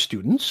graduating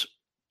students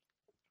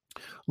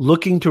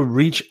looking to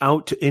reach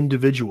out to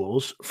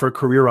individuals for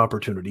career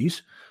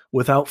opportunities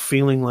without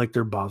feeling like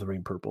they're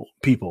bothering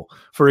people?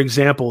 For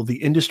example,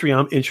 the industry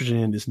I'm interested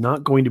in is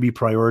not going to be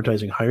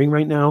prioritizing hiring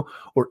right now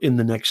or in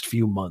the next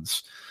few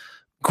months.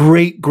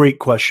 Great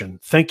question.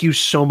 Thank you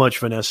so much,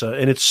 Vanessa.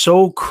 And it's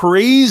so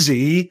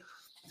crazy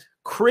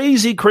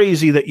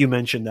that you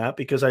mentioned that,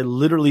 because I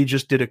literally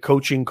just did a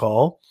coaching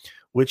call,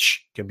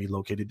 which can be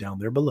located down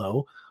there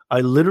below.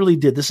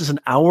 This is an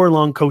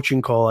hour-long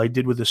coaching call I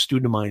did with a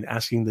student of mine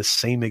asking the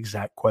same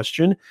exact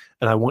question,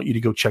 and I want you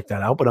to go check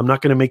that out, but I'm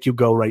not going to make you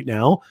go right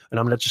now, and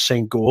I'm not just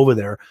saying go over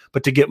there,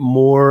 but to get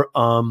more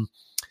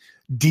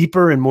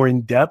deeper and more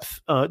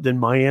in-depth than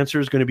my answer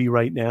is going to be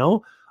right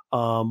now,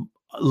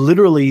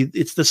 literally,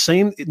 it's the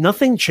same.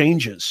 Nothing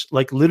changes.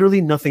 Like,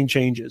 literally nothing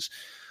changes.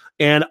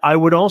 And I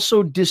would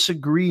also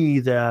disagree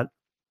that,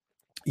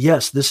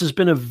 yes, this has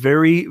been a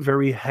very,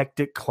 very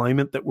hectic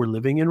climate that we're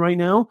living in right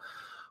now,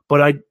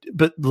 but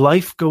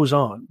life goes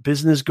on,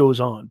 business goes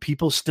on.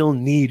 People still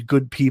need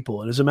good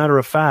people. And as a matter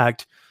of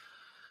fact,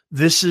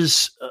 this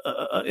is,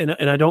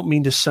 and I don't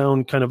mean to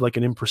sound kind of like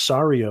an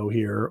impresario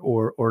here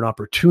or an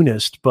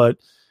opportunist, but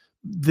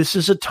this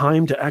is a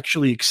time to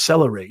actually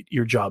accelerate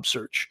your job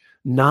search,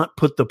 not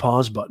put the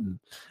pause button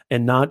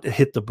and not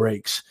hit the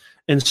brakes.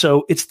 And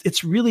so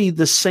it's really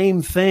the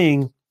same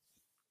thing.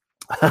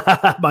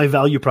 My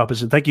value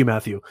proposition. Thank you,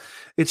 Matthew.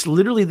 It's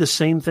literally the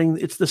same thing.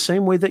 It's the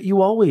same way that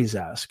you always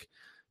ask.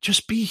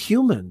 Just be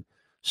human.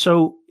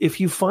 So if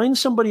you find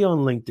somebody on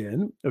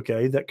LinkedIn,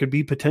 okay, that could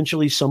be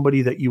potentially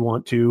somebody that you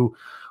want to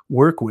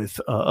work with,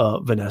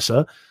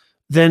 Vanessa,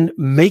 then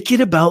make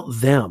it about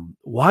them.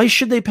 Why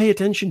should they pay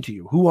attention to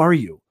you? Who are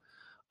you?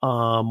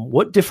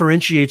 What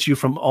differentiates you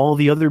from all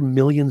the other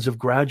millions of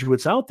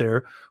graduates out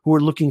there who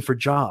are looking for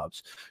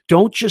jobs?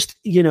 Don't just,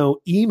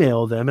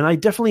 email them. And I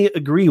definitely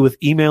agree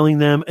with emailing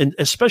them, and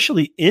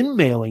especially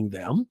in-mailing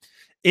them.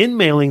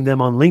 In-mailing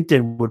them on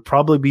LinkedIn would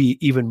probably be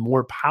even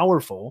more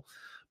powerful,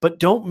 but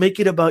don't make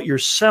it about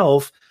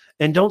yourself,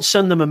 and don't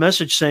send them a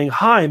message saying,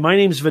 hi, my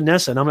name's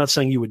Vanessa. And I'm not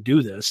saying you would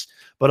do this,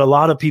 but a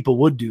lot of people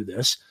would do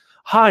this.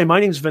 Hi, my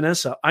name's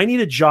Vanessa. I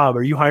need a job.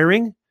 Are you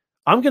hiring?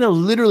 I'm going to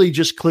literally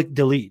just click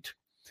delete.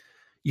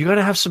 You got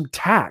to have some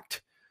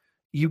tact.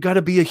 You got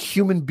to be a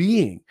human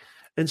being.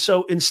 And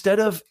so instead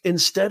of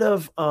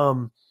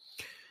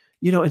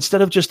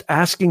just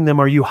asking them,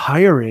 are you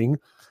hiring?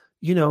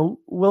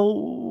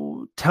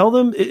 Well, tell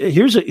them,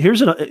 here's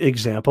an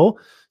example.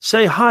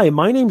 Say, hi,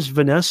 my name's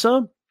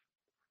Vanessa.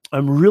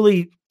 I'm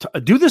really,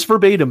 do this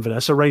verbatim,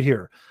 Vanessa, right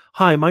here.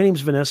 Hi, my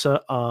name's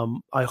Vanessa.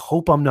 I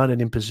hope I'm not an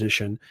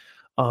imposition.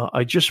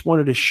 I just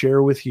wanted to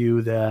share with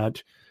you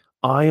that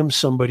I am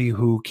somebody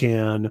who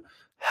can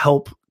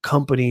help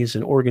companies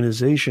and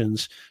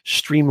organizations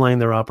streamline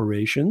their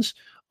operations,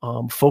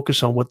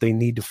 focus on what they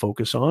need to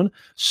focus on,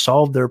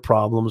 solve their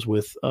problems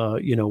with,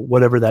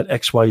 whatever that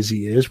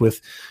XYZ is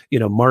with,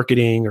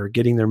 marketing or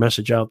getting their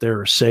message out there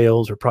or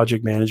sales or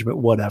project management,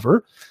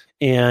 whatever.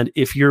 And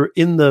if you're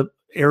in the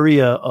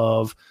area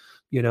of,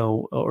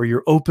 or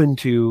you're open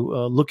to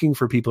looking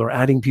for people or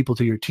adding people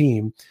to your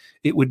team,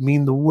 it would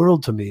mean the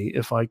world to me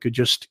if I could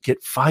just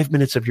get 5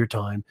 minutes of your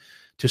time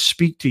to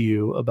speak to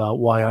you about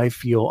why I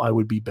feel I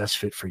would be best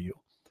fit for you.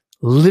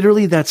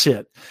 Literally, that's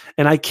it.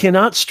 And I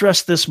cannot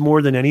stress this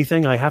more than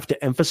anything. I have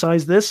to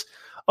emphasize this.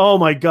 Oh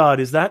my God,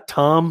 is that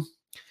Tom?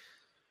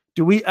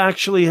 Do we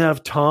actually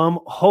have Tom?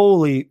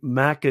 Holy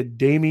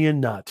macadamia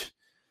nut.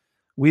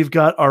 We've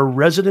got our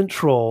resident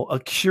troll, a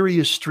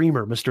curious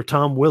streamer, Mr.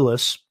 Tom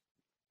Willis.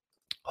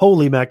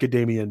 Holy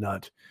macadamia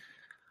nut.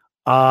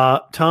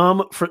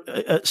 Tom,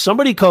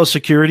 somebody call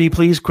security,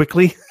 please,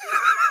 quickly.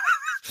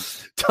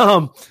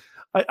 Tom,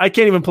 I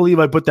can't even believe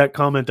I put that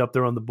comment up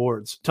there on the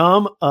boards.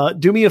 Tom,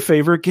 do me a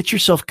favor. Get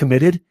yourself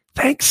committed.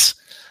 Thanks.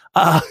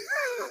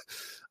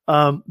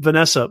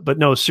 Vanessa, but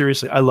no,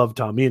 seriously, I love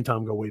Tom. Me and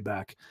Tom go way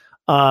back.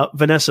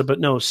 Vanessa, but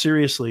no,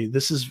 seriously,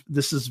 this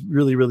is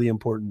really, really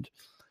important.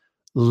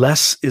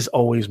 Less is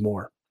always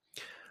more.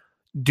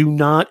 Do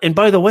not, and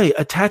by the way,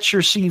 attach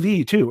your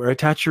CV too, or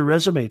attach your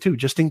resume too,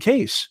 just in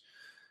case.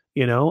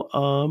 You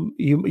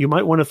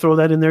might want to throw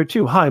that in there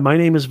too. Hi, my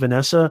name is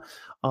Vanessa.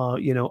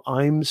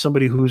 I'm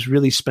somebody who's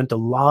really spent a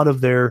lot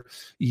of their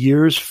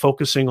years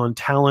focusing on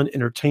talent,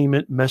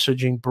 entertainment,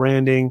 messaging,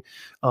 branding,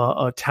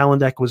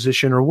 talent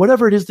acquisition, or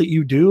whatever it is that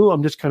you do.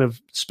 I'm just kind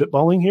of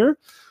spitballing here.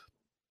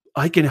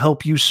 I can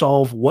help you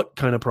solve what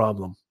kind of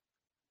problem?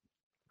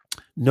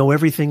 Know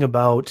everything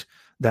about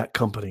that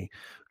company.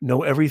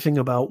 Know everything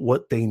about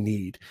what they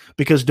need.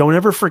 Because don't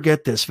ever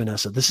forget this,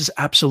 Vanessa. This is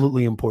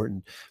absolutely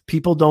important.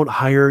 People don't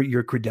hire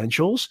your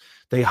credentials.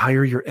 They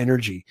hire your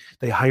energy.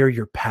 They hire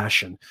your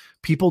passion.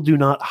 People do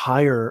not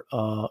hire,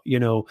 all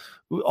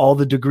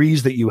the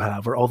degrees that you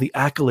have or all the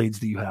accolades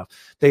that you have.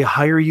 They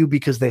hire you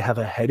because they have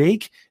a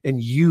headache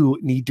and you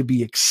need to be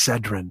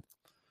Excedrin.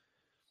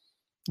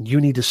 You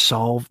need to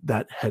solve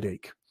that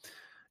headache.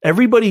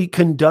 Everybody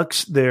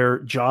conducts their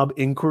job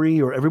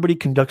inquiry or everybody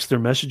conducts their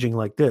messaging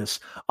like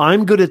this.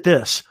 I'm good at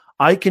this.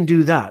 I can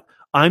do that.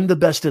 I'm the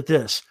best at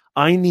this.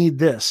 I need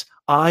this.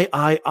 I.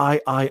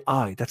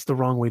 That's the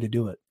wrong way to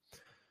do it.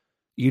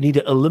 You need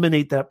to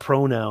eliminate that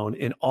pronoun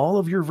in all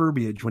of your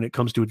verbiage when it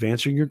comes to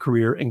advancing your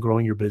career and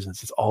growing your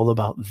business. It's all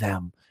about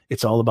them.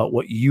 It's all about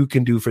what you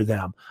can do for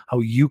them,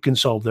 how you can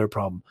solve their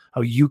problem, how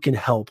you can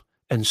help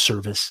and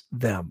service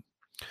them.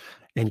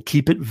 And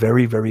keep it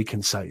very, very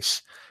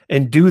concise.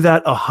 And do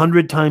that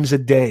 100 times a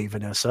day,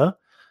 Vanessa,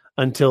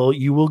 until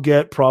you will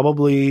get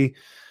probably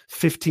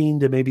 15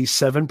 to maybe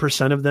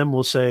 7% of them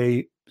will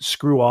say,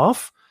 screw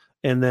off.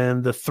 And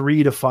then the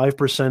 3 to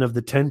 5% of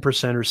the 10%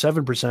 or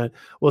 7%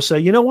 will say,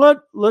 you know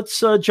what,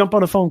 let's jump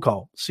on a phone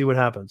call, see what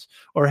happens.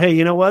 Or, hey,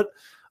 you know what,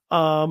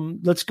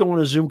 let's go on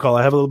a Zoom call.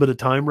 I have a little bit of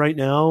time right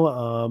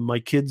now. My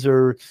kids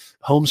are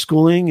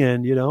homeschooling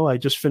and, I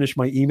just finished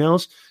my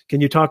emails.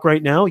 Can you talk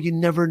right now? You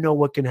never know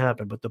what can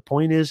happen. But the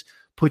point is,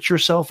 put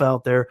yourself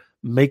out there,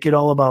 make it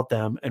all about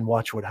them, and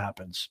watch what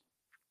happens.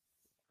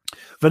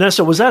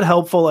 Vanessa, was that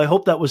helpful? I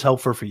hope that was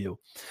helpful for you.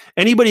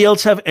 Anybody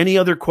else have any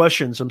other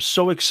questions? I'm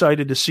so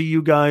excited to see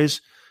you guys.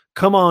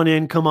 Come on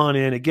in.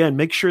 Again,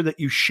 make sure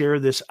that you share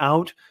this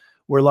out.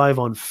 We're live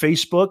on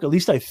Facebook. At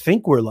least I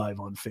think we're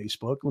live on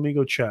Facebook. Let me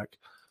go check.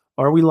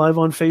 Are we live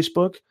on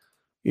Facebook?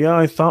 Yeah,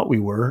 I thought we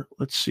were.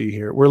 Let's see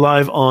here. We're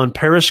live on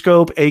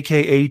Periscope,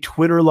 aka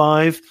Twitter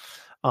Live.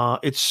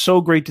 It's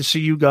so great to see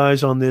you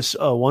guys on this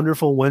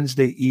wonderful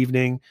Wednesday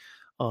evening.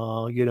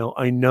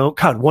 I know,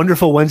 God,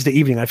 wonderful Wednesday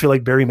evening. I feel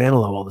like Barry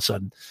Manilow all of a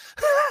sudden.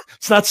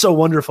 It's not so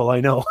wonderful. I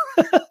know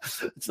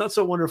it's not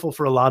so wonderful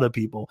for a lot of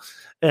people.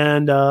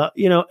 And,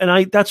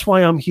 that's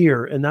why I'm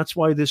here. And that's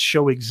why this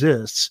show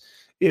exists.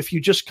 If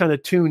you just kind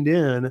of tuned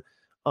in,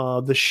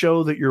 the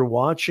show that you're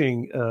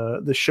watching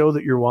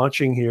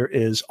here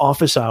is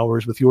Office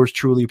Hours with yours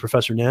truly,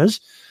 Professor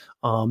Nez.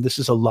 This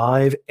is a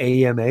live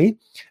AMA,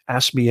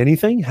 Ask Me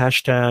Anything,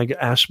 hashtag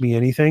Ask Me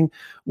Anything,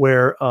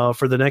 where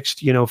for the next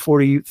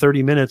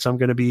 30 minutes, I'm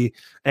going to be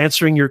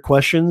answering your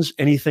questions,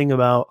 anything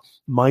about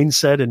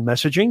mindset and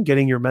messaging,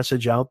 getting your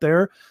message out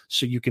there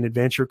so you can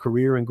advance your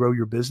career and grow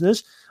your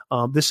business.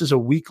 This is a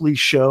weekly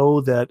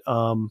show that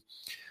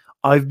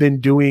I've been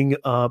doing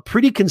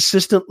pretty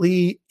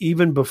consistently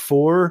even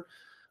before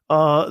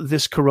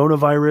this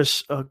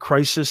coronavirus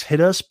crisis hit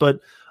us,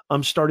 but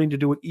I'm starting to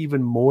do it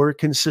even more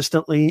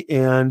consistently.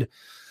 And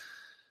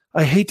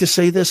I hate to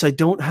say this, I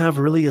don't have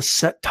really a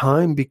set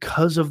time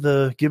because of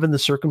given the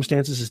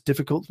circumstances, it's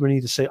difficult for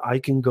me to say I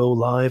can go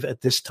live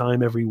at this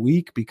time every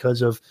week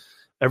because of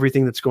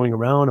everything that's going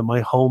around. And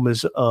my home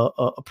is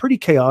pretty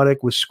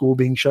chaotic with school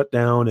being shut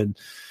down and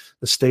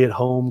the stay at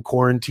home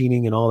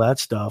quarantining and all that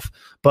stuff.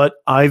 But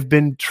I've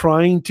been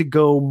trying to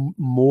go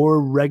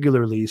more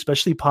regularly,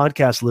 especially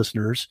podcast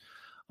listeners.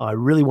 I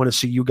really want to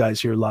see you guys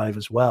here live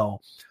as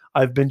well.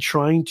 I've been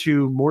trying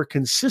to more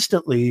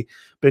consistently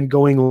been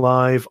going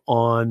live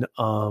on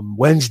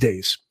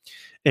Wednesdays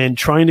and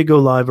trying to go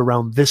live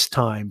around this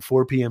time,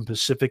 4 p.m.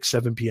 Pacific,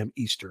 7 p.m.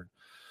 Eastern.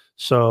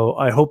 So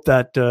I hope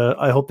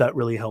that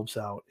really helps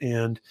out.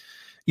 And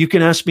you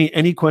can ask me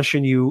any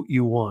question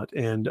you want.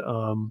 And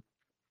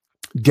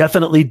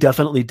definitely,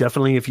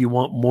 if you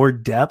want more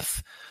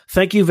depth.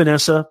 Thank you,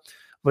 Vanessa.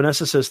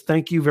 Vanessa says,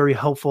 thank you. Very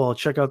helpful. I'll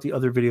check out the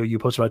other video you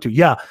posted about too.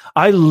 Yeah,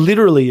 I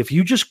literally, if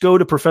you just go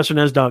to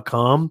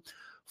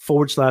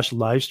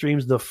professornez.com/live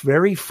streams, the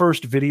very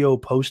first video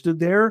posted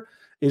there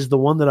is the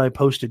one that I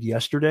posted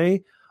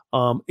yesterday,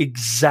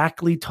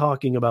 exactly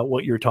talking about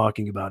what you're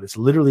talking about. It's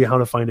literally how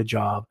to find a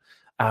job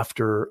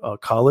after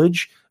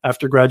college,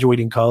 after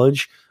graduating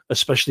college,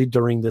 especially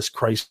during this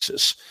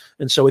crisis.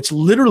 And so it's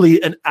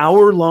literally an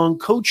hour-long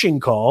coaching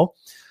call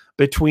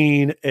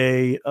between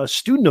a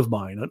student of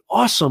mine, an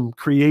awesome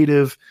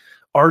creative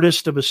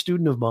artist of a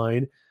student of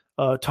mine,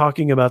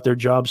 talking about their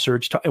job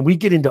search. And we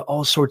get into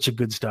all sorts of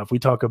good stuff. We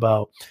talk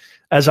about,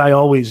 as I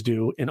always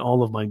do in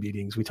all of my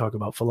meetings, we talk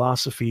about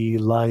philosophy,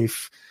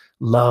 life,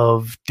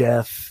 love,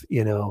 death,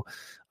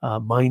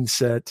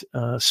 mindset,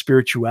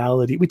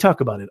 spirituality. We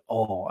talk about it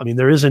all. I mean,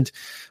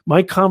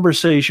 my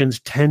conversations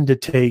tend to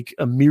take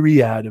a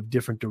myriad of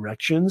different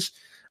directions,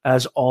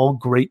 as all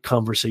great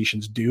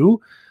conversations do.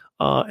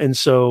 And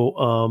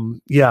so,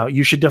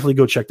 you should definitely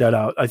go check that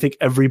out. I think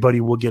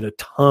everybody will get a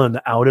ton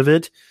out of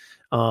it.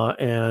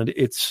 And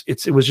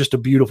it was just a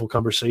beautiful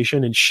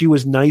conversation. And she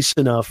was nice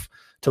enough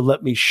to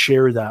let me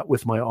share that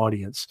with my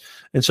audience.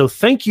 And so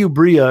thank you,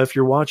 Bria, if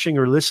you're watching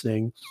or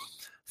listening.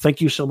 Thank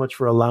you so much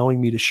for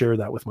allowing me to share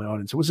that with my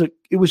audience.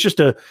 It was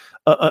just an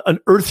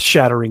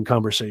earth-shattering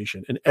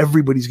conversation, and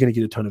everybody's going to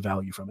get a ton of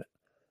value from it.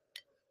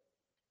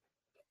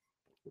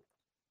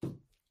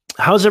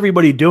 How's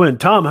everybody doing?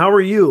 Tom, how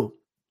are you?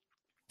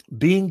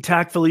 Being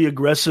tactfully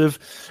aggressive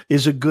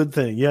is a good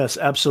thing. Yes,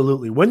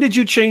 absolutely. When did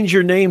you change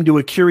your name to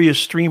a curious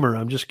streamer?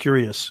 I'm just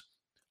curious.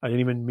 I didn't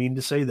even mean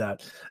to say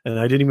that. And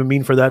I didn't even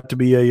mean for that to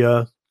be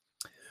a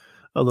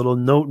little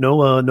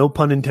no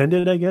pun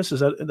intended, I guess.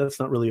 That's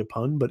not really a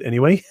pun, but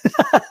anyway,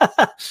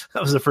 that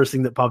was the first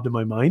thing that popped in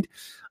my mind.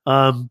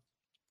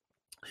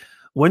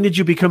 When did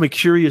you become a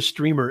curious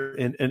streamer?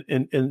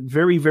 And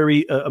very,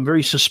 very, I'm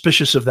very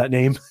suspicious of that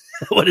name.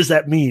 What does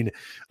that mean?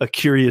 A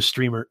curious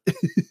streamer.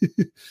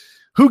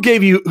 Who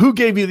gave you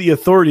the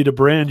authority to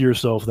brand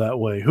yourself that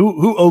way?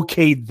 Who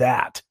okayed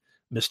that,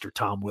 Mr.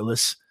 Tom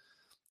Willis?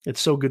 It's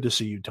so good to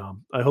see you,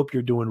 Tom. I hope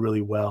you're doing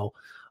really well.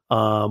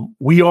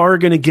 We are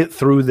going to get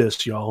through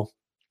this, y'all.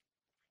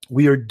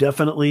 We are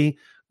definitely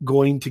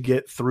going to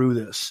get through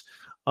this.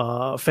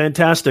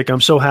 Fantastic.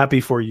 I'm so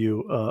happy for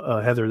you,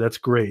 Heather. That's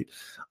great.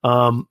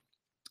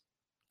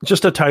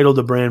 Just a title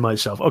to brand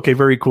myself. Okay,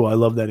 very cool. I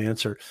love that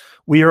answer.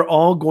 We are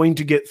all going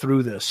to get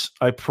through this.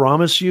 I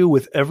promise you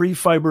with every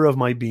fiber of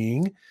my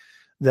being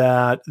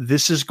that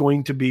this is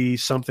going to be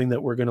something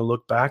that we're going to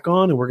look back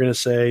on, and we're going to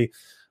say,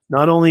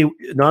 not only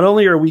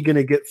are we going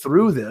to get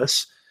through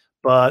this,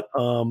 but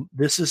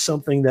this is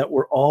something that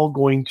we're all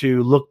going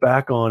to look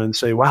back on and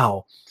say,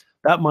 wow,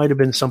 that might have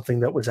been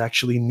something that was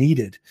actually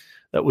needed.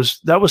 That was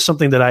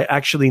something that I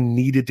actually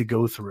needed to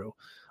go through.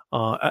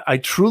 I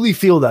truly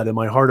feel that in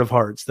my heart of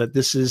hearts, that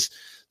this is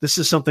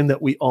something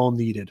that we all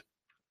needed.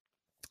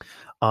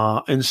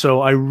 And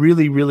so I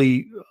really,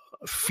 really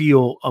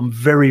feel I'm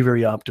very,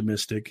 very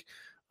optimistic.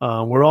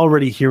 We're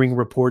already hearing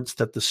reports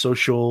that the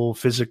social,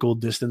 physical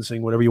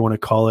distancing, whatever you want to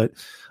call it,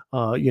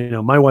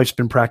 my wife's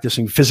been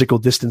practicing physical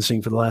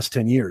distancing for the last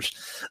 10 years.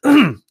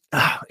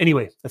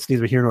 Anyway, that's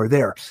neither here nor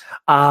there.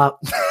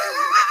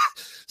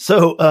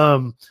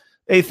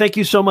 Hey, thank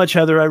you so much,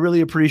 Heather. I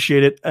really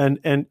appreciate it.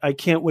 And I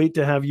can't wait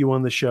to have you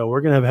on the show.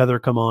 We're going to have Heather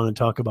come on and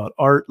talk about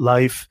art,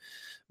 life,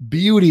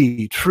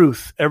 beauty,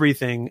 truth,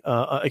 everything.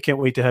 I can't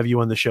wait to have you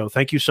on the show.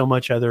 Thank you so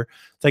much, Heather.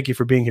 Thank you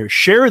for being here.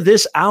 Share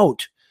this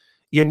out.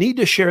 You need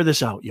to share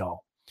this out,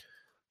 y'all.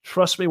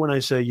 Trust me when I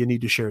say you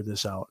need to share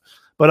this out.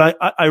 But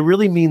I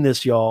really mean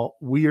this, y'all.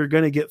 We are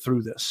going to get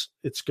through this.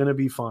 It's going to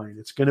be fine.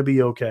 It's going to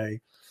be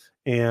okay.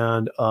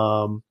 And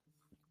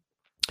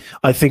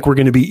I think we're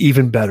going to be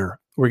even better.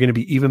 We're going to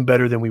be even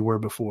better than we were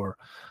before.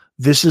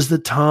 This is the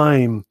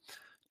time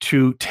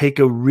to take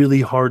a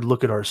really hard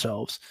look at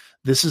ourselves.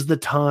 This is the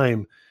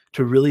time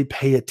to really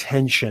pay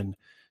attention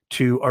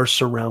to our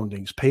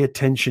surroundings, pay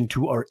attention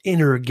to our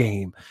inner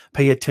game,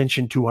 pay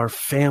attention to our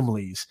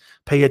families,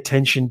 pay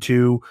attention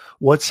to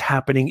what's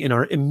happening in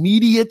our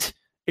immediate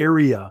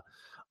area,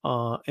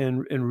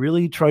 and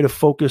really try to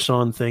focus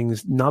on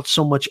things, not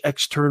so much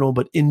external,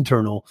 but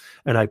internal.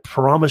 And I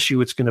promise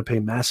you it's going to pay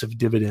massive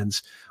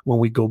dividends when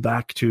we go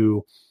back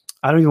to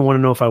I don't even want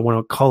to know if I want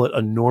to call it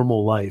a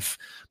normal life,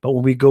 but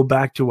when we go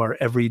back to our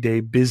everyday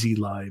busy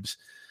lives,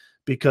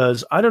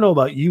 because I don't know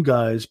about you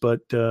guys,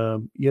 but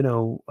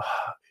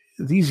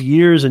these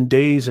years and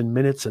days and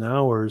minutes and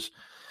hours,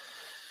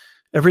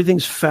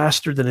 everything's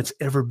faster than it's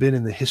ever been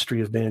in the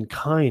history of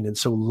mankind. And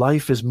so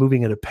life is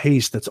moving at a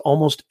pace that's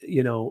almost,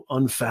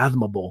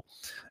 unfathomable.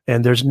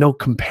 And there's no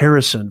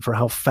comparison for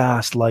how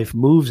fast life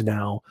moves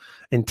now.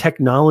 And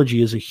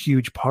technology is a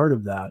huge part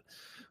of that.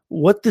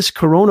 What this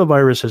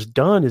coronavirus has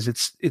done is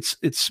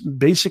it's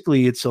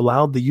basically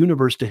allowed the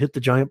universe to hit the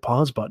giant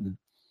pause button.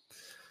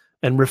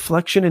 And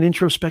reflection and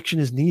introspection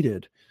is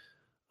needed.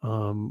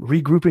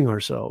 Regrouping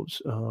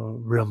ourselves,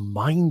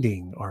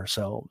 reminding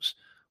ourselves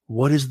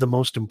what is the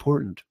most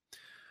important,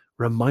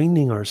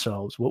 reminding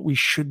ourselves what we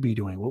should be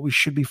doing, what we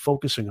should be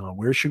focusing on,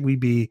 where should we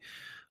be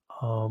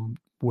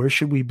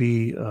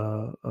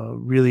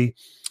really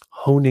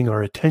honing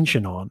our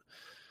attention on.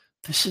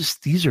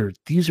 These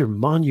are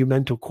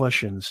monumental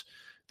questions.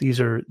 These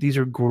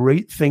are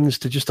great things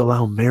to just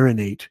allow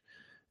marinate,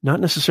 not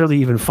necessarily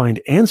even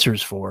find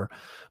answers for,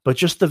 but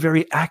just the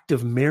very act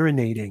of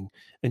marinating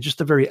and just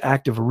the very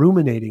act of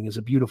ruminating is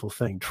a beautiful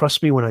thing.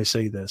 Trust me when I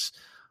say this.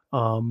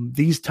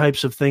 These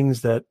types of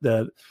things that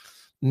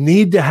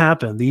need to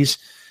happen.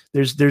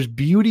 There's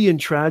beauty in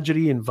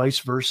tragedy and vice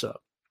versa.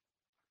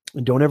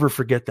 And don't ever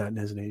forget that,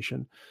 Nez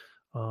Nation.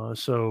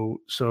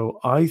 So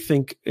I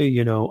think,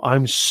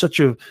 I'm such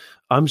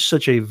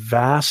a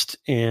vast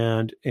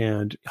and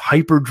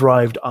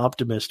hyperdrived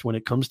optimist when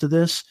it comes to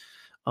this.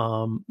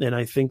 And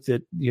I think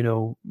that,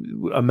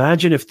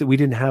 imagine if we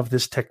didn't have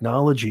this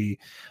technology.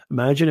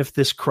 Imagine if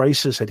this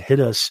crisis had hit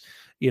us,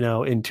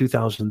 in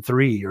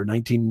 2003 or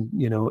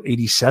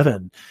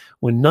 1987,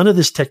 when none of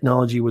this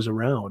technology was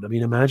around. I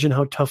mean, imagine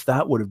how tough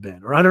that would have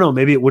been. Or I don't know,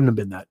 maybe it wouldn't have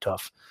been that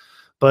tough.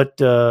 But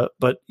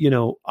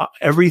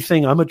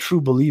everything, I'm a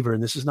true believer,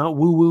 and this is not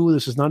woo-woo.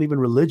 This is not even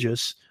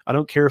religious. I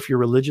don't care if you're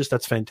religious.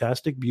 That's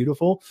fantastic,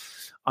 beautiful.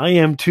 I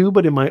am too,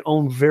 but in my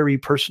own very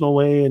personal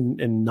way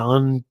and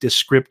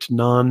nondescript,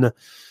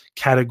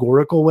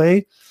 non-categorical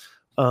way.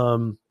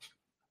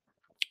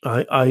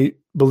 I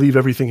believe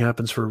everything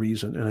happens for a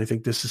reason. And I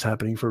think this is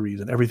happening for a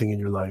reason, everything in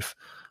your life.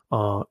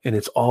 And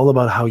it's all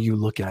about how you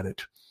look at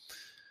it.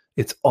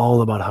 It's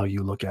all about how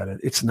you look at it.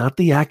 It's not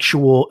the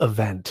actual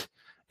event.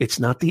 It's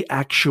not the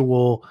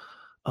actual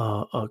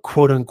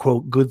quote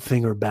unquote good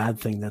thing or bad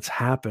thing that's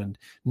happened.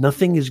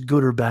 Nothing is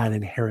good or bad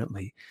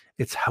inherently.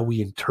 It's how we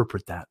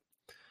interpret that.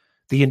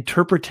 The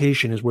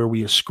interpretation is where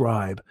we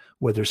ascribe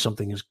whether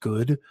something is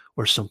good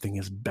or something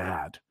is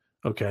bad.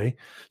 Okay.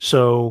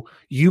 So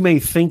you may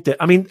think that,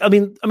 I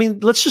mean,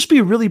 let's just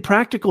be really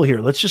practical here.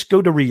 Let's just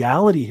go to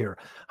reality here.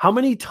 How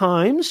many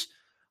times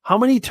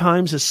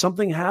has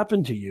something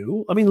happened to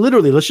you? I mean,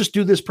 literally, let's just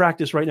do this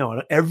practice right now.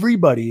 And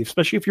everybody,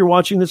 especially if you're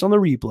watching this on the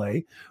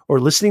replay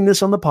or listening to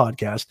this on the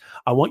podcast,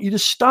 I want you to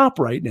stop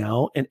right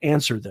now and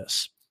answer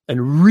this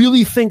and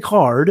really think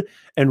hard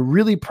and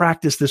really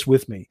practice this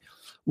with me.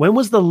 When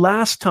was the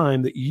last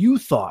time that you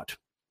thought,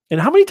 and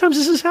how many times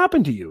has this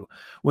happened to you,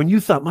 when you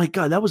thought, my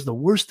God, that was the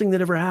worst thing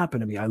that ever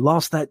happened to me. I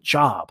lost that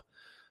job.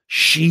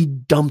 She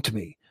dumped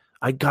me.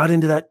 I got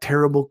into that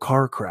terrible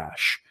car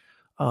crash.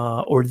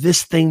 Or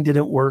this thing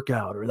didn't work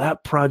out, or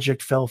that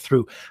project fell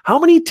through. How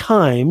many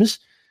times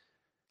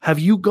have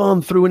you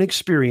gone through an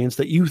experience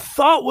that you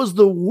thought was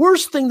the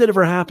worst thing that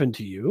ever happened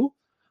to you,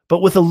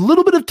 but with a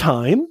little bit of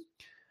time,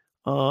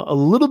 a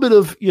little bit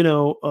of,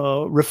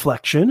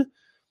 reflection,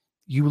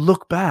 you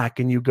look back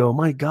and you go,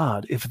 my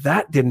God, if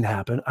that didn't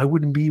happen, I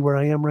wouldn't be where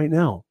I am right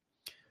now.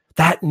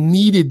 That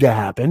needed to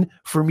happen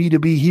for me to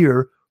be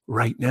here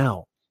right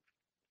now.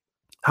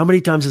 How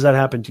many times has that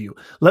happened to you?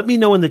 Let me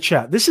know in the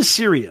chat. This is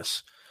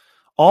serious.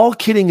 All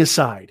kidding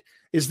aside,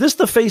 is this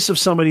the face of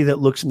somebody that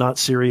looks not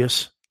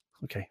serious?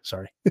 Okay,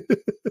 sorry.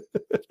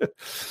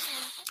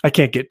 I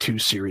can't get too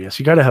serious.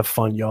 You got to have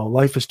fun, y'all.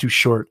 Life is too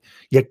short.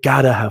 You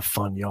got to have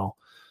fun, y'all.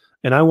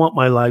 And I want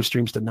my live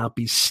streams to not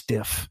be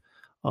stiff.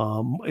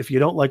 If you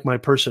don't like my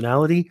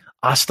personality,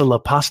 hasta la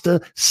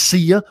pasta, see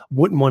ya,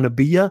 wouldn't want to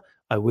be ya.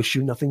 I wish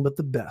you nothing but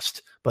the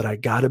best, but I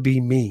got to be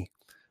me.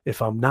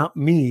 If I'm not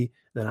me,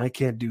 then I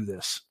can't do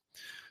this.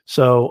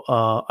 So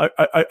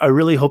I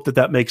really hope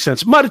that makes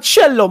sense.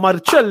 Marcello,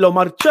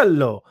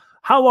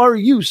 how are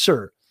you,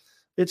 sir?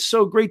 It's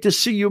so great to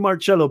see you,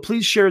 Marcello.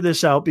 Please share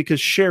this out because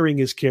sharing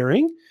is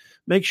caring.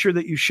 Make sure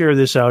that you share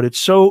this out. It's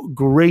so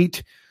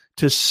great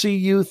to see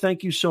you.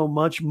 Thank you so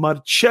much,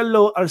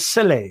 Marcello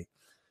Arcele.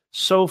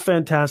 So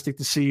fantastic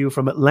to see you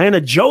from Atlanta,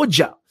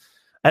 Georgia.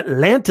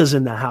 Atlanta's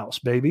in the house,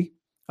 baby.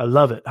 I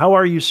love it. How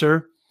are you,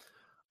 sir?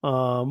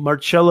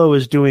 Marcello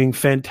is doing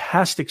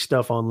fantastic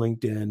stuff on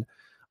LinkedIn.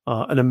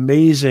 An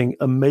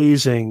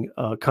amazing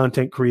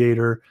content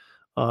creator,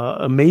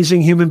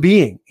 amazing human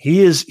being.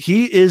 He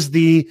is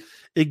the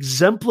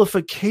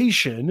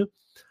exemplification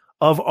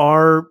of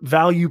our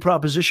value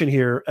proposition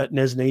here at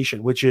Nez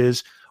Nation, which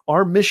is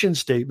our mission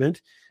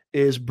statement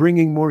is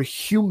bringing more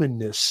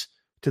humanness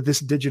to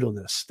this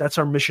digitalness. That's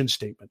our mission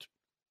statement.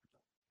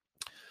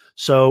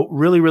 So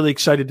really, really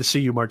excited to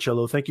see you,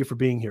 Marcello. Thank you for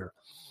being here.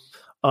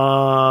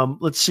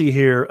 Let's see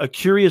here. A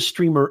curious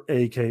streamer,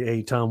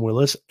 aka Tom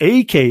Willis,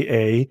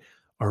 aka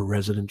our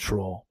resident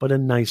troll, but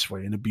in a nice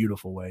way, in a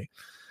beautiful way.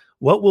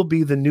 What will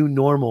be the new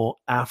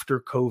normal after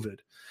COVID?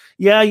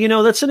 Yeah,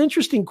 that's an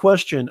interesting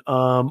question.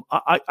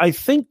 I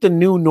think the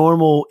new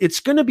normal, it's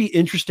going to be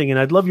interesting, and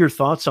I'd love your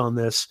thoughts on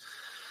this.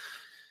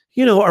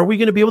 Are we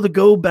going to be able to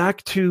go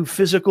back to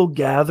physical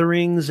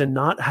gatherings and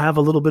not have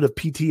a little bit of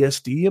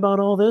PTSD about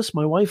all this?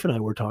 My wife and I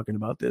were talking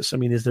about this. I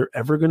mean, is there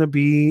ever going to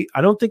be,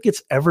 I don't think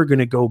it's ever going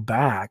to go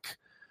back.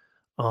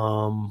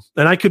 And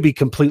I could be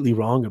completely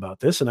wrong about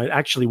this, and I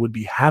actually would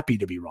be happy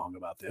to be wrong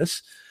about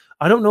this.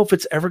 I don't know if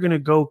it's ever going to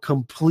go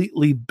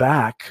completely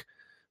back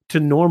to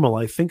normal.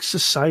 I think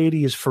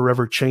society is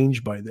forever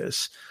changed by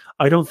this.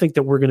 I don't think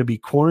that we're going to be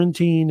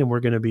quarantined and we're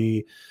going to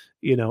be,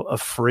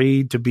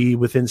 afraid to be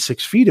within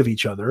 6 feet of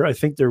each other. I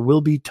think there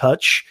will be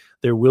touch,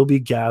 there will be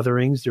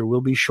gatherings, there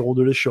will be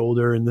shoulder to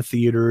shoulder in the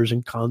theaters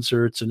and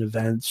concerts and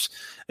events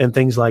and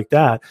things like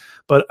that.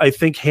 But I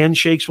think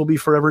handshakes will be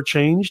forever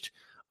changed.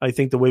 I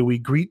think the way we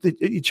greet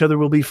each other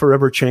will be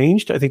forever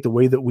changed. I think the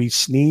way that we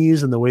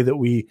sneeze and the way that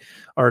we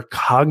are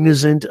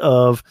cognizant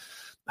of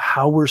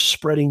how we're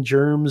spreading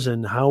germs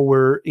and how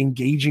we're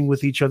engaging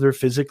with each other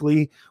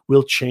physically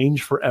will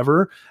change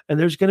forever. And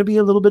there's going to be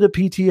a little bit of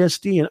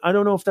PTSD. And I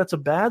don't know if that's a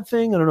bad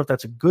thing. I don't know if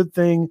that's a good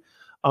thing.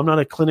 I'm not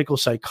a clinical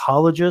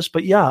psychologist,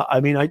 but yeah, I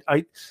mean,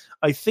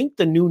 I think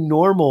the new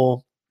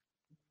normal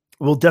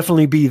will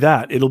definitely be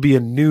that. It'll be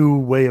a new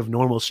way of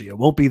normalcy. It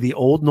won't be the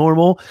old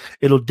normal.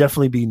 It'll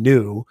definitely be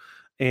new.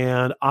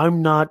 And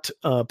I'm not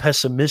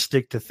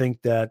pessimistic to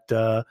think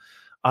that,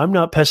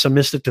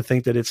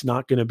 it's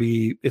not going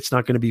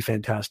to be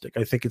fantastic.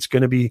 I think it's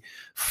going to be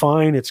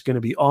fine. It's going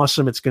to be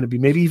awesome. It's going to be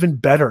maybe even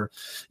better.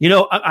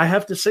 I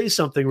have to say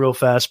something real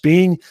fast.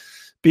 Being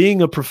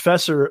a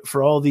professor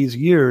for all these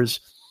years,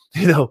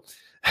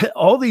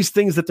 all these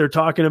things that they're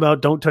talking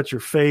about, don't touch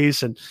your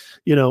face and,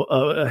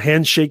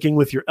 handshaking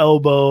with your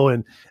elbow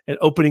and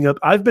opening up.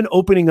 I've been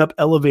opening up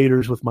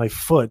elevators with my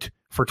foot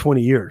for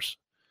 20 years.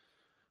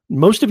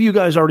 Most of you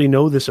guys already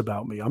know this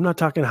about me. I'm not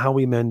talking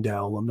Howie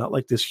Mandel. I'm not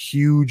like this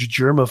huge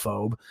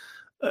germaphobe,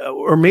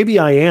 or maybe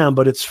I am,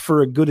 but it's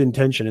for a good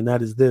intention. And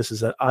that is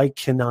that I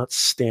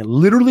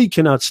literally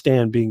cannot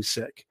stand being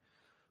sick.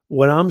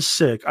 When I'm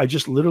sick, I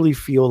just literally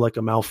feel like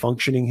a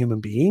malfunctioning human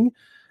being.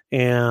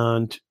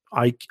 And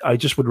I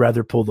just would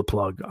rather pull the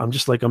plug. I'm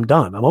just like, I'm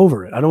done. I'm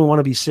over it. I don't want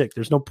to be sick.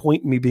 There's no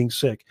point in me being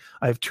sick.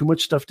 I have too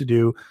much stuff to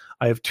do.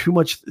 I have too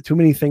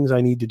many things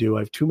I need to do.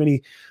 I have too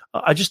many,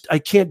 I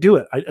can't do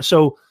it.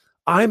 So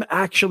I'm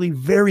actually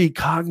very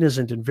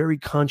cognizant and very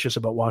conscious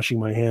about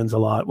washing my hands a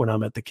lot when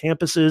I'm at the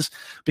campuses,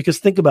 because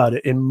think about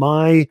it. In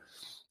my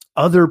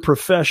other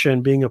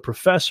profession, being a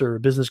professor, a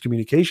business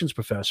communications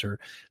professor,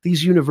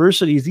 these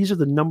universities, these are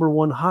the number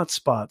one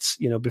hotspots,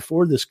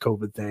 before this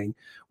COVID thing,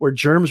 where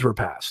germs were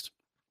passed.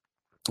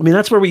 I mean,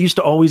 that's where we used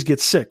to always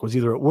get sick, was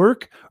either at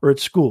work or at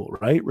school,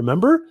 right?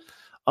 Remember?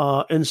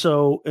 And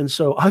so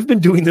I've been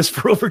doing this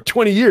for over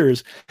 20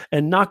 years,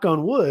 and knock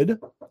on wood,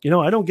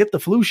 I don't get the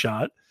flu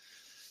shot.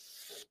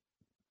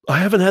 I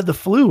haven't had the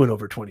flu in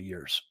over 20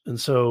 years. And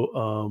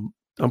so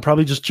I'm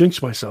probably just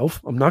jinxed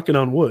myself. I'm knocking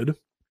on wood.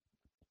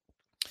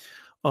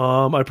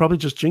 I probably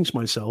just jinxed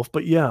myself,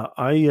 but yeah,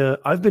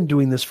 I've been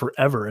doing this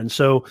forever. And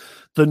so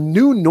the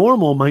new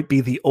normal might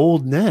be the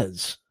old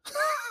Nez.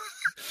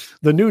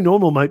 The new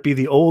normal might be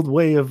the old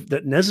way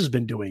that Nez has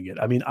been doing it.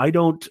 I mean, I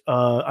don't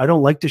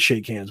like to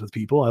shake hands with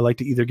people. I like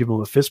to either give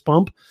them a fist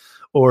bump,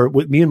 or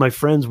with me and my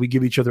friends, we've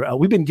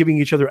been giving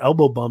each other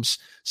elbow bumps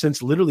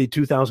since literally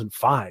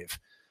 2005.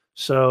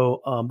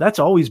 So that's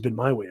always been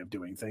my way of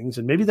doing things.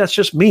 And maybe that's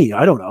just me.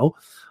 I don't know.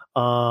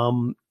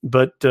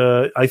 But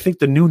I think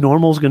the new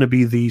normal is going to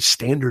be the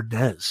standard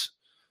Nez.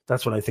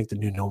 That's what I think the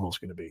new normal is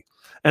going to be.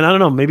 And I don't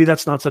know, maybe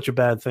that's not such a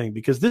bad thing,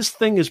 because this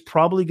thing is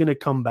probably going to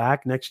come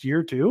back next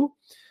year too.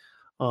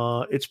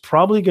 It's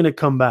probably going to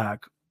come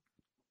back.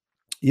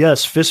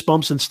 Yes, fist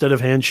bumps instead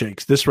of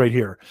handshakes. This right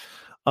here.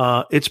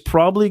 It's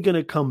probably going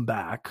to come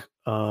back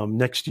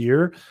next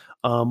year.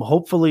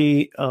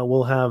 Hopefully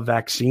we'll have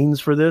vaccines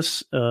for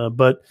this.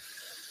 But,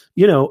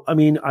 I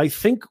mean, I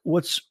think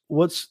what's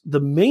the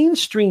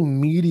mainstream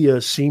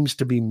media seems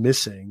to be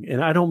missing,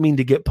 and I don't mean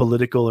to get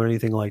political or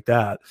anything like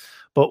that,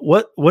 but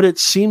what it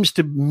seems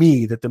to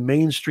me that the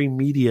mainstream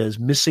media is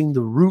missing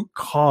the root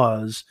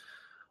cause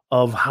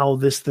of how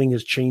this thing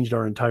has changed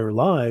our entire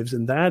lives.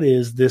 And that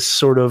is this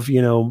sort of,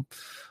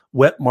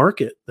 wet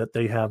market that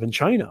they have in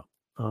China.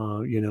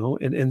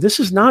 And this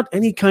is not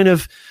any kind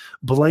of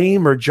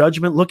blame or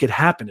judgment. Look, it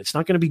happened. It's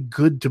not going to be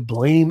good to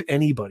blame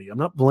anybody. I'm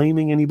not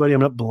blaming anybody.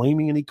 I'm not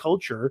blaming any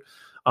culture.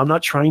 I'm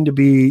not trying to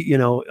be,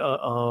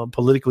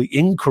 politically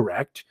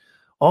incorrect.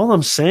 All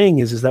I'm saying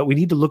is that we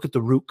need to look at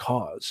the root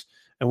cause,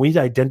 and we need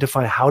to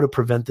identify how to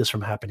prevent this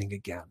from happening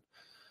again.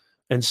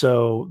 And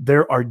so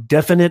there are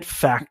definite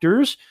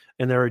factors,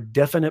 and there are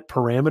definite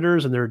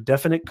parameters, and there are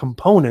definite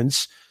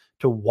components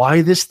to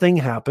why this thing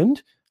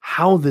happened,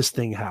 how this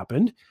thing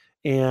happened.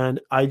 And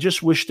I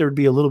just wish there'd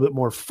be a little bit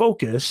more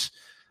focus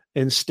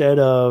instead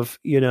of,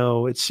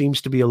 it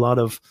seems to be a lot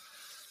of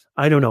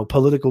I don't know,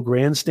 political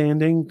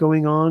grandstanding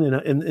going on.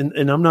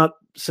 And I'm not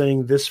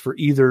saying this for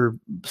either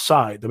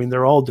side. I mean,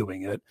 they're all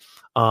doing it.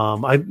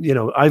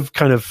 I've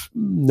kind of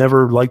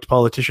never liked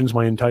politicians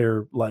my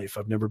entire life.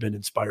 I've never been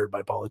inspired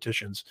by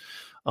politicians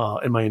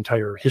in my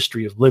entire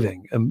history of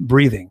living and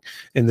breathing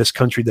in this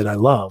country that I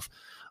love.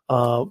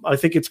 I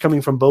think it's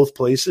coming from both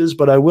places,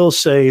 but I will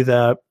say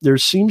that there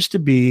seems to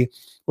be,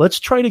 let's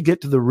try to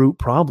get to the root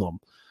problem.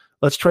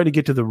 Let's try to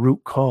get to the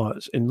root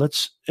cause, and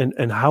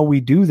and how we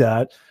do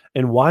that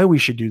and why we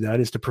should do that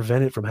is to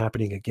prevent it from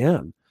happening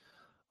again.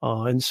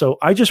 And so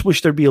I just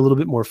wish there'd be a little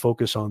bit more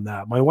focus on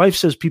that. My wife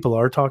says people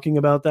are talking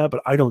about that,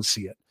 but I don't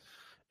see it.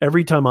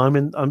 Every time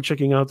I'm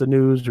checking out the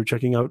news or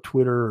checking out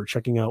Twitter or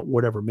checking out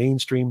whatever,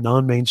 mainstream,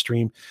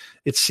 non-mainstream,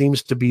 it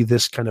seems to be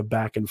this kind of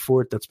back and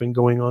forth that's been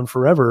going on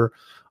forever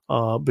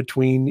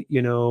between,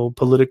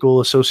 political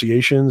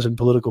associations and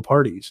political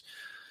parties.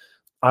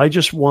 I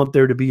just want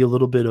there to be a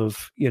little bit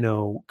of,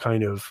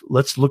 kind of,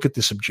 let's look at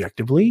this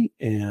objectively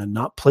and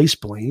not place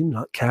blame,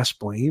 not cast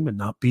blame, and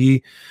not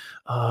be,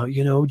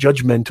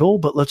 judgmental,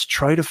 but let's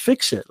try to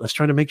fix it. Let's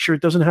try to make sure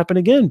it doesn't happen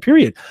again,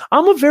 period.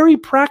 I'm a very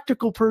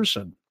practical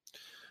person.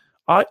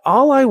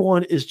 All I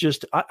want is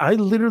I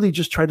literally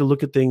just try to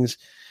look at things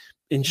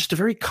in just a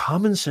very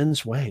common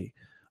sense way.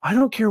 I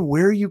don't care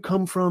where you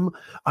come from.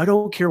 I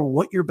don't care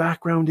what your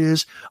background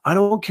is. I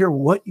don't care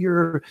what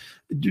your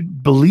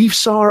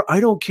beliefs are. I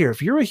don't care.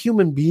 If you're a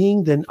human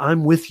being, then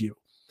I'm with you.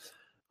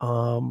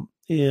 I'm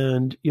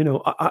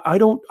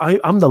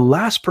the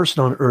last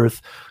person on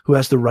earth who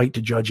has the right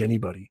to judge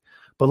anybody.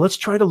 But let's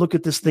try to look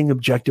at this thing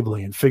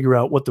objectively and figure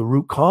out what the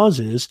root cause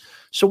is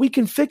so we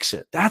can fix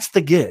it. That's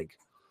the gig.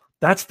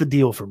 That's the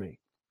deal for me.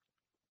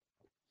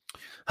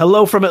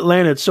 Hello from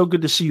Atlanta. It's so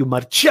good to see you,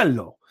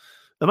 Marcello.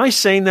 Am I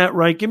saying that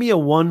right? Give me a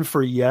 1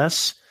 for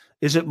yes.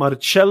 Is it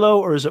Marcello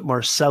or is it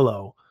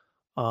Marcello?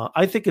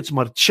 I think it's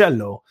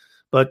Marcello,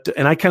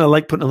 and I kind of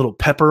like putting a little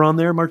pepper on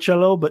there,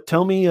 Marcello. But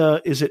tell me,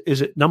 is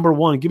it number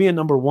 1? Give me a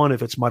number 1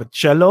 if it's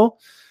Marcello,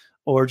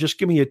 or just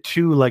give me a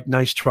 2, like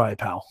nice try,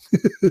 pal.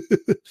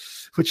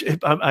 Which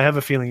I have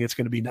a feeling it's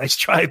going to be nice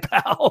try,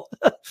 pal.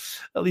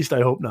 At least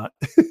I hope not.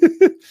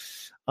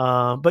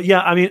 But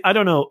yeah, I mean, I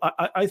don't know.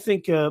 I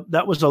think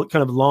that was a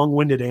kind of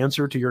long-winded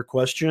answer to your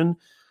question.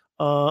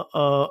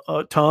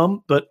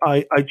 Tom, but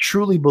I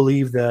truly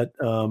believe that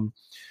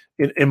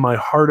in my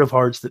heart of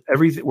hearts that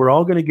we're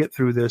all going to get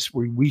through this.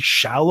 We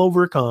shall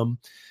overcome,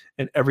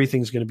 and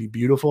everything's going to be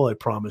beautiful. I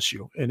promise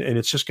you. And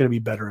it's just going to be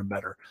better and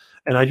better.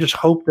 And I just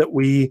hope that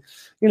we've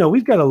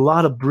got a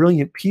lot of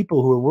brilliant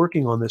people who are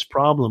working on this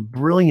problem.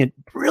 Brilliant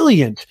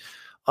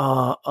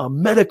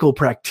medical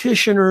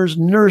practitioners,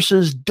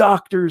 nurses,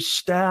 doctors,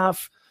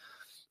 staff.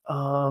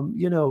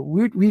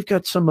 We've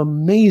got some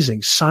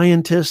amazing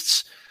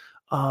scientists.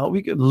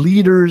 We got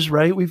leaders,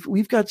 right?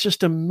 We've got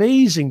just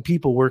amazing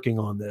people working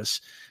on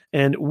this,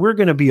 and we're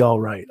going to be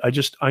all right.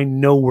 I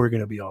know we're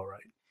going to be all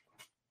right.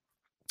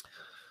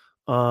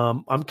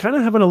 I'm kind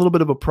of having a little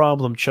bit of a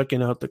problem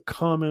checking out the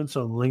comments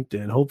on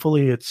LinkedIn.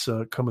 Hopefully it's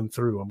coming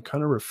through. I'm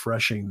kind of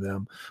refreshing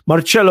them.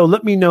 Marcello,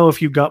 let me know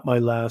if you got my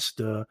last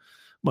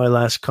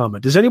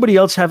comment. Does anybody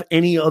else have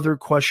any other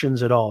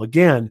questions at all?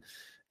 Again,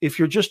 if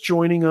you're just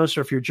joining us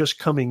or if you're just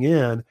coming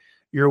in,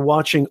 you're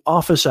watching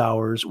Office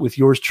Hours with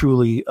yours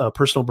truly,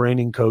 personal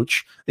branding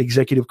coach,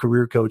 executive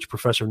career coach,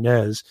 Professor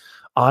Nez.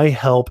 I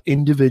help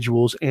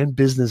individuals and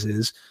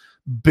businesses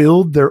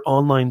build their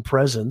online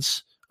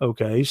presence,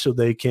 okay, so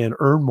they can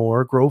earn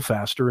more, grow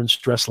faster, and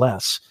stress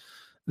less.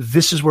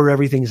 This is where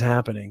everything's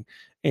happening.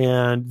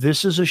 And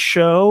this is a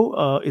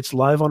show, it's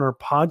live on our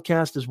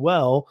podcast as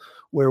well,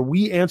 where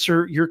we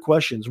answer your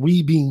questions.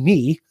 We being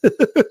me,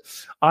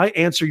 I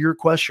answer your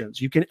questions.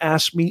 You can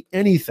ask me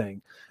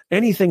anything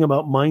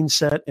about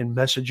mindset and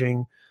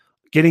messaging,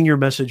 getting your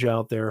message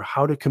out there,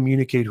 how to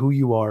communicate who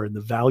you are and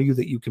the value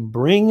that you can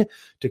bring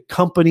to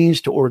companies,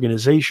 to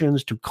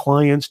organizations, to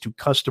clients, to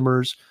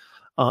customers,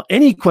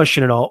 any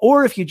question at all.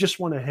 Or if you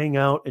just want to hang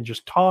out and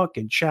just talk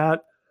and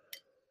chat,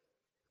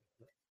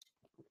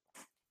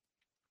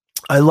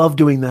 I love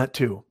doing that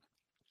too.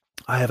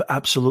 I have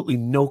absolutely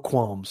no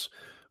qualms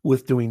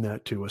with doing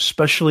that too,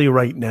 especially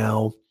right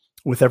now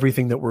with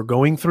everything that we're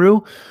going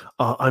through.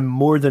 I'm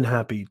more than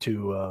happy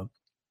to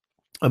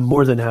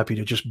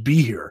just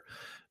be here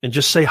and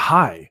just say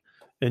hi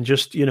and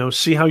just,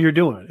 see how you're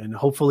doing. And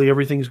hopefully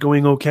everything's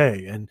going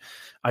okay. And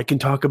I can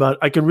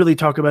really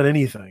talk about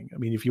anything. I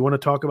mean, if you want to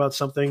talk about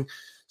something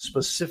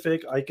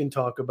specific, I can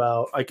talk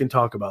about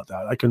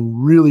that. I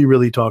can really,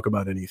 really talk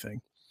about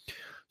anything.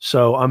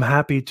 So I'm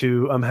happy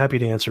to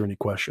answer any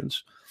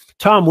questions.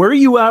 Tom, where are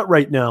you at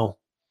right now?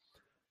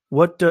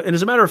 And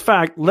as a matter of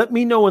fact, let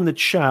me know in the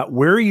chat,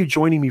 where are you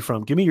joining me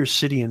from? Give me your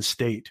city and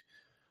state.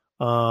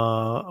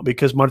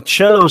 Because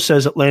Marcello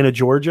says Atlanta,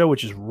 Georgia,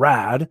 which is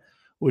rad,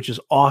 which is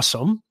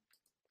awesome.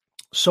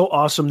 So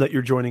awesome that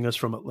you're joining us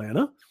from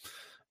Atlanta.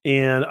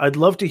 And I'd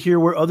love to hear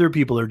where other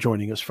people are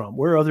joining us from.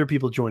 Where are other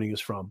people joining us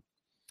from?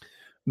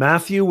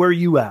 Matthew, where are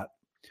you at?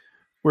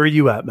 Where are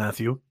you at,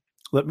 Matthew?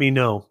 Let me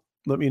know.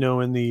 Let me know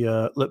in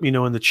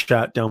the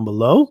chat down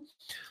below.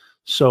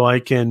 so I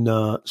can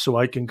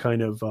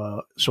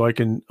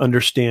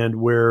understand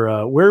where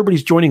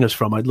everybody's joining us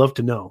from. I'd love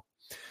to know.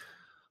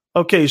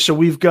 Okay, so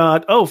we've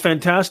got,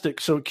 fantastic.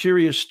 So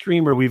Curious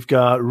Streamer, we've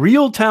got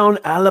Reeltown,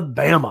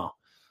 Alabama.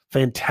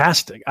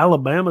 Fantastic.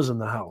 Alabama's in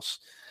the house.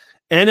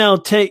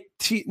 NLT,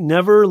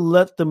 Never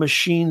Let the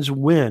Machines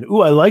Win.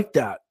 Ooh, I like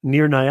that.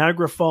 Near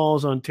Niagara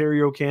Falls,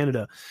 Ontario,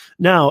 Canada.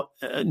 Now,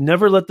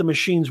 Never Let the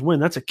Machines Win.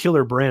 That's a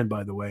killer brand,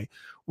 by the way.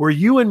 Were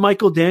you in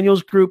Michael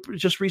Daniels' group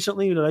just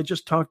recently? Did I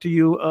just talk to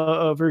you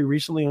very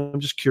recently? I'm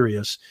just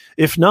curious.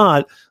 If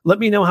not, let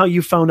me know how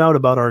you found out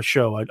about our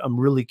show. I'm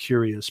really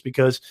curious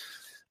because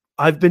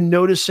I've been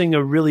noticing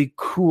a really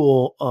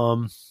cool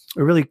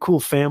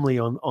family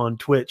on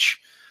Twitch.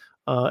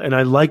 And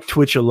I like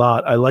Twitch a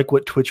lot. I like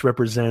what Twitch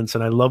represents.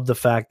 And I love the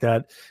fact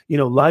that,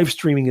 live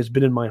streaming has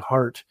been in my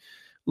heart.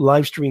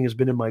 Live streaming has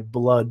been in my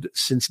blood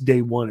since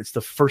day one. It's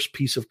the first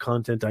piece of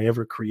content I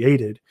ever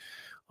created.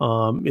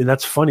 And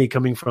that's funny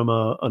coming from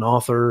an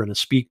author and a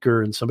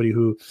speaker and somebody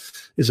who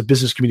is a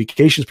business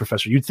communications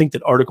professor. You'd think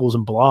that articles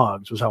and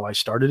blogs was how I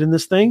started in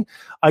this thing.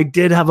 I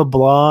did have a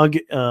blog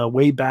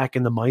way back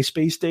in the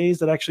MySpace days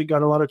that actually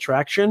got a lot of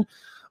traction,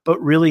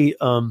 but really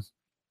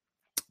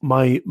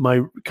my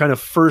kind of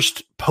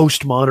first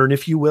postmodern,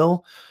 if you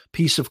will,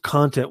 piece of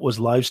content was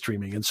live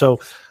streaming. And so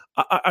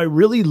I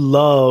really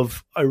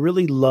love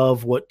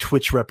what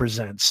Twitch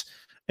represents.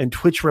 And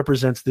Twitch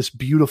represents this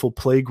beautiful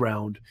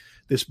playground,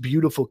 this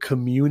beautiful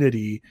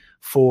community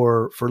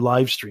for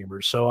live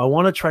streamers. So I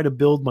want to try to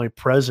build my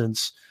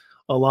presence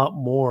a lot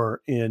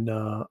more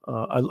on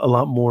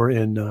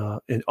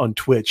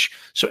Twitch.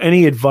 So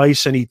any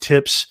advice, any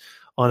tips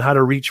on how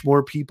to reach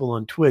more people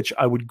on Twitch,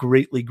 I would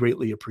greatly,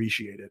 greatly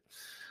appreciate it.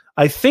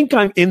 I think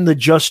I'm in the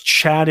just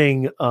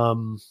chatting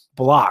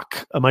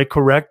block. Am I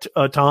correct,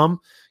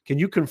 Tom? Can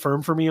you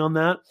confirm for me on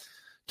that?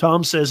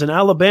 Tom says, in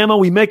Alabama,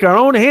 we make our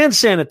own hand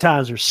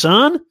sanitizer,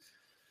 son.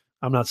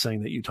 I'm not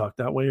saying that you talk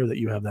that way or that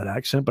you have that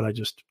accent, but I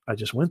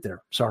just went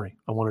there. Sorry.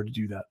 I wanted to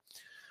do that.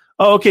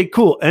 Oh, okay,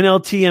 cool.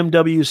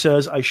 NLTMW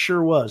says, I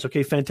sure was.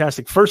 Okay,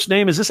 fantastic. First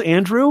name, is this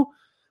Andrew?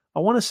 I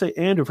want to say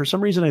Andrew. For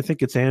some reason, I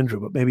think it's Andrew,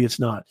 but maybe it's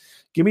not.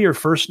 Give me your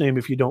first name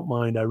if you don't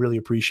mind. I really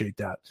appreciate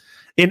that.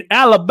 In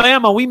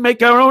Alabama, we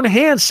make our own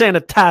hand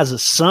sanitizer,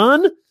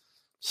 son.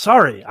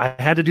 Sorry,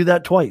 I had to do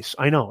that twice.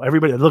 I know.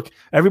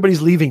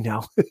 Everybody's leaving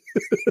now.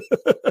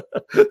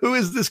 Who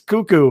is this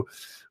cuckoo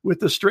with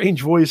the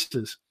strange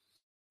voices?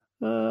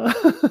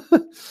 LinkedIn,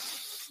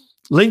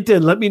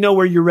 let me know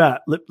where you're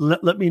at.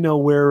 Let me know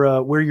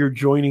where you're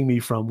joining me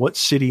from, what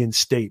city and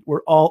state.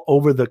 We're all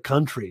over the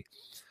country.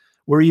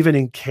 We're even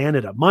in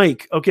Canada.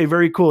 Mike, okay,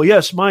 very cool.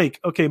 Yes, Mike.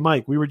 Okay,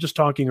 Mike, we were just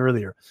talking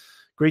earlier.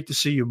 Great to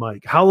see you,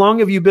 Mike. How long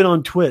have you been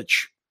on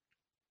Twitch?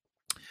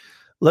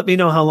 Let me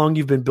know how long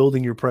you've been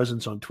building your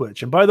presence on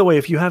Twitch. And by the way,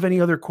 if you have any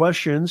other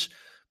questions,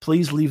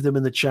 please leave them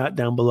in the chat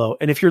down below.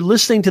 And if you're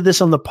listening to this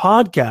on the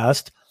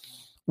podcast,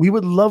 we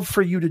would love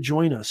for you to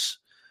join us.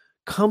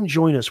 Come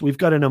join us. We've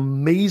got an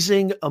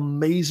amazing,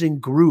 amazing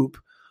group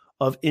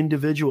of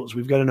individuals.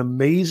 We've got an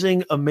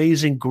amazing,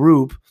 amazing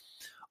group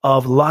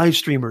of live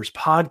streamers,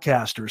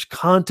 podcasters,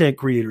 content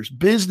creators,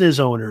 business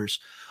owners,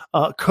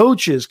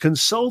 coaches,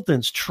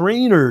 consultants,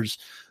 trainers.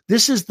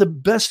 This is the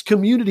best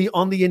community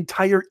on the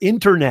entire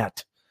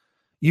internet.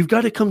 You've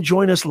got to come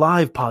join us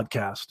live,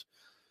 podcast.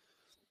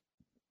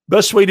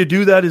 Best way to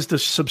do that is to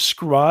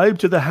subscribe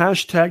to the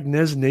hashtag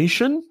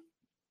NezNation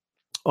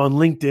on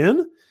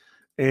LinkedIn.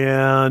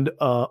 And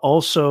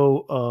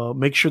also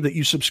make sure that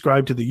you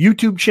subscribe to the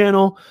YouTube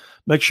channel.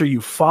 Make sure you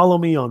follow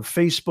me on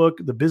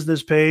Facebook, the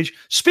business page.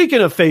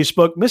 Speaking of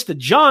Facebook, Mr.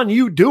 John,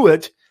 you do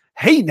it.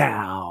 Hey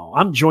now,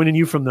 I'm joining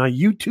you from the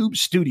YouTube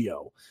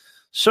studio.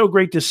 So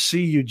great to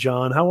see you,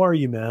 John. How are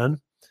you,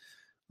 man?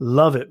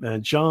 Love it,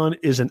 man. John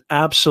is an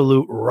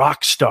absolute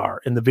rock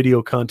star in the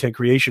video content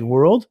creation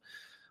world.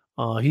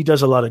 He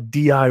does a lot of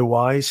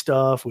DIY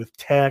stuff with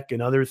tech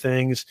and other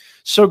things.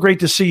 So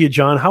great to see you,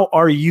 John. How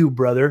are you,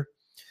 brother?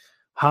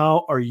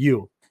 How are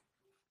you?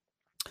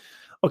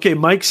 Okay,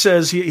 Mike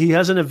says he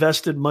hasn't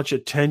invested much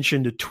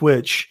attention to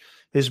Twitch.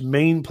 His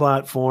main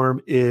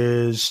platform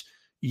is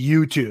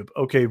YouTube.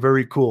 Okay,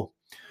 very cool.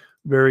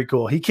 Very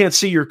cool. He can't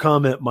see your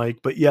comment, Mike,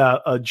 but yeah,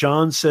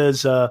 John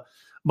says,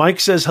 Mike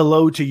says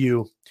hello to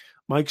you.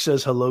 Mike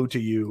says hello to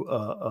you,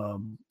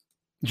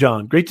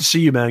 John. Great to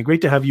see you, man.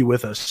 Great to have you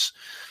with us.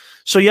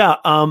 So yeah,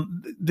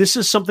 this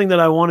is something that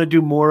I want to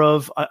do more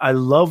of. I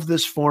love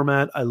this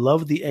format. I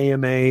love the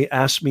AMA,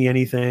 Ask Me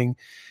Anything.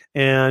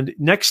 And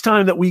next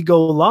time that we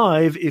go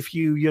live, if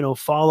you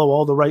follow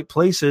all the right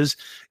places,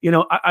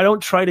 I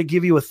don't try to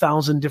give you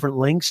 1,000 different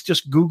links.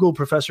 Just Google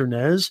Professor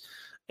Nez,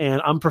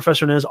 and I'm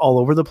Professor Nez all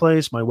over the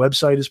place. My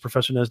website is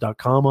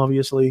professornez.com,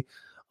 obviously.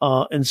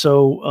 And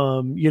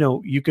so,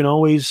 you can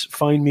always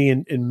find me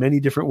in many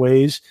different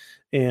ways.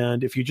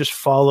 And if you just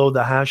follow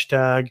the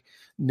hashtag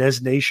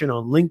NezNation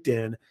on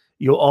LinkedIn,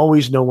 you'll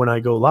always know when I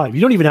go live.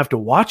 You don't even have to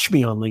watch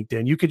me on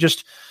LinkedIn. You could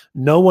just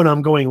know when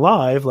I'm going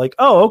live, like,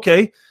 oh,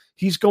 okay,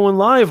 he's going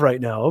live right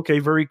now. Okay,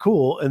 very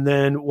cool. And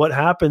then what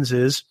happens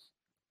is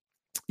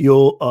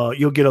you'll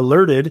get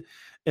alerted,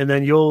 and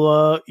then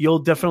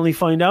you'll definitely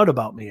find out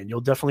about me, and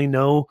you'll definitely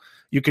know.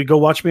 You could go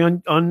watch me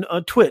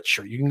on Twitch,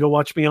 or you can go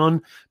watch me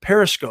on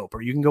Periscope,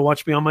 or you can go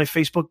watch me on my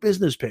Facebook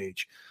business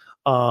page.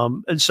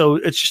 And so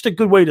it's just a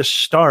good way to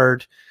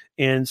start.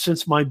 And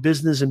since my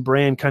business and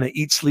brand kind of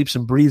eats, sleeps,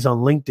 and breathes on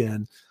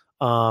LinkedIn,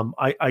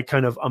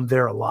 I'm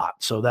there a lot.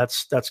 So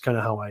that's kind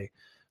of how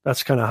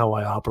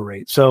I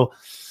operate. So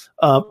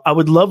I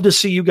would love to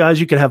see you guys.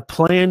 You can have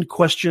planned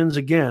questions.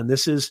 Again,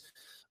 this is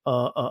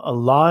a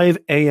live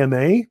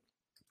AMA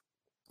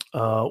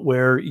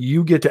where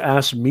you get to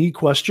ask me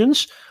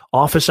questions.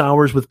 Office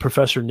hours with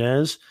Professor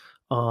Nez.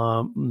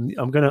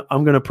 I'm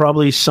gonna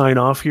probably sign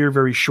off here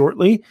very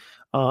shortly,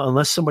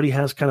 unless somebody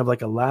has kind of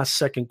like a last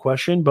second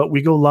question. But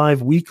we go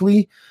live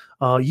weekly.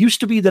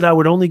 Used to be that I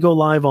would only go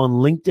live on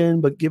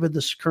LinkedIn, but given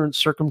the current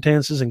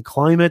circumstances and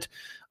climate,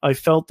 I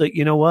felt that,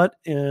 you know what,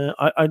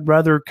 I'd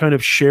rather kind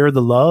of share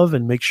the love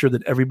and make sure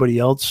that everybody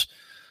else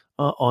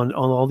on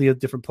all the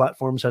different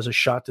platforms has a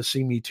shot to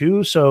see me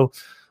too. So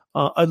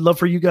I'd love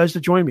for you guys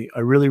to join me. I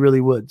really, really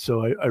would.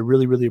 So I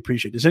really, really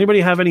appreciate it. Does anybody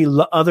have any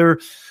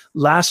other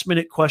last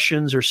minute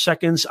questions or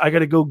seconds? I got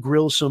to go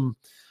grill some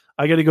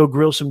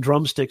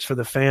drumsticks for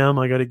the fam.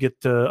 I got to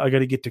get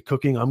to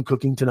cooking. I'm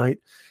cooking tonight.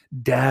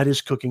 Dad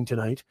is cooking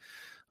tonight.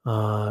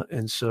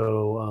 And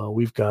so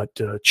we've got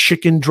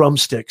chicken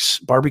drumsticks,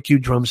 barbecue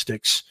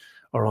drumsticks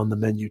are on the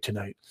menu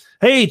tonight.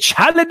 Hey,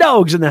 Charlie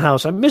Dog's in the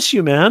house. I miss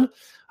you, man.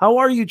 How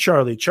are you,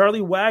 Charlie?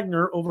 Charlie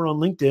Wagner over on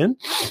LinkedIn.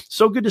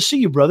 So good to see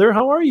you, brother.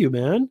 How are you,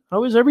 man?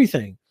 How is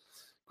everything?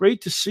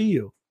 Great to see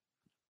you.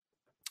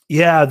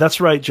 Yeah,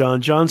 that's right,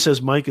 John. John says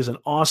Mike is an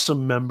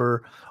awesome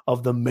member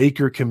of the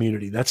maker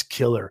community. That's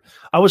killer.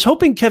 I was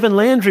hoping Kevin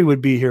Landry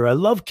would be here. I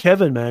love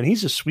Kevin, man.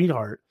 He's a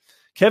sweetheart.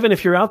 Kevin,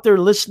 if you're out there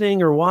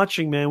listening or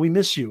watching, man, we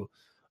miss you.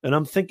 And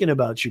I'm thinking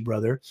about you,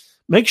 brother.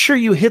 Make sure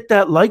you hit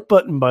that like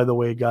button, by the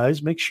way,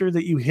 guys. Make sure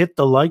that you hit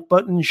the like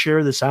button,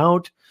 share this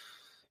out.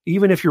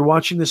 Even if you're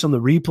watching this on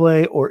the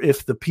replay, or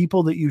if the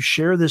people that you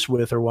share this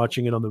with are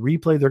watching it on the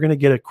replay, they're going to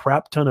get a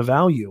crap ton of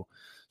value.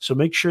 So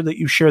make sure that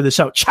you share this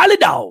out. Charlie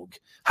Dog.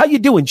 How you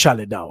doing,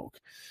 Charlie Dog?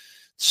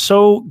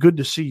 So good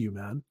to see you,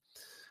 man.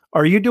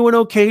 Are you doing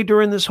okay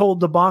during this whole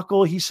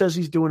debacle? He says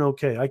he's doing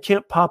okay. I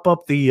can't pop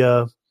up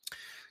the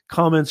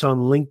comments on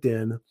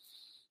LinkedIn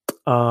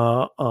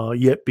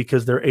yet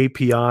because their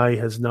API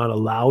has not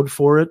allowed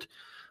for it.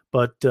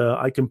 But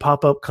I can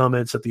pop up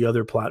comments at the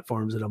other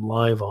platforms that I'm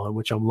live on,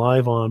 which I'm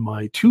live on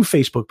my 2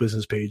 Facebook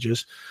business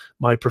pages,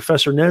 my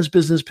Professor Nez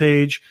business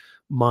page,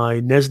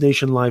 my Nez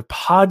Nation Live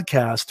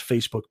podcast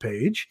Facebook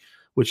page,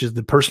 which is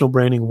the Personal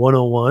Branding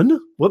 101.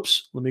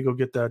 Whoops, let me go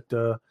get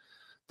that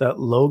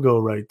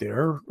logo right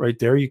there. Right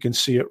there, you can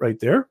see it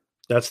right there.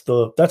 That's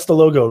the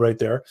logo right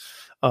there.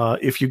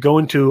 If you go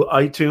into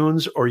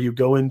iTunes, or you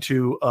go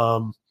into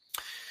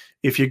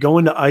if you go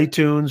into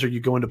iTunes, or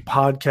you go into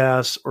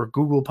podcasts, or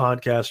Google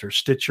Podcasts, or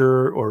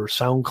Stitcher, or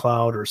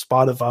SoundCloud, or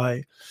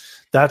Spotify,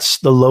 that's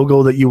the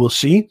logo that you will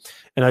see.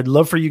 And I'd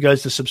love for you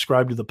guys to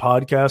subscribe to the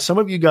podcast. Some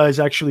of you guys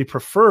actually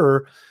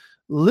prefer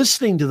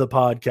listening to the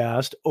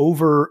podcast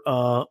over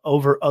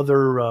other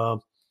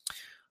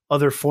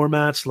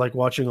formats, like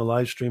watching a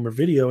live stream or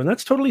video. And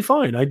that's totally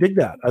fine. I dig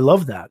that. I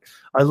love that.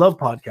 I love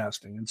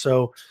podcasting. And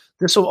so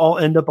this will all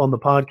end up on the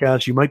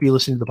podcast. You might be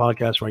listening to the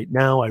podcast right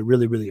now. I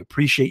really, really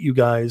appreciate you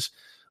guys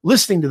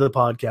listening to the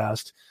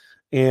podcast.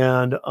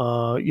 And,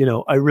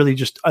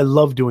 I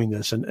love doing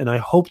this. And I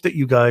hope that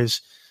you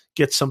guys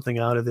get something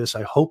out of this.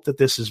 I hope that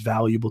this is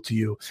valuable to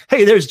you.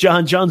 Hey, there's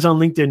John. John's on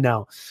LinkedIn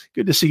now.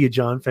 Good to see you,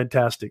 John.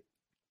 Fantastic.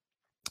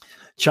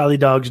 Charlie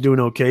Dog's doing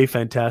okay.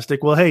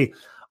 Fantastic. Well, hey,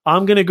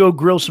 I'm going to go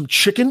grill some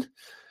chicken,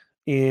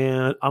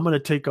 and I'm going to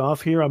take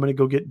off here. I'm going to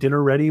go get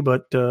dinner ready,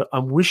 but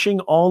I'm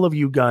wishing all of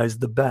you guys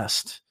the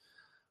best.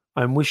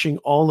 I'm wishing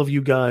all of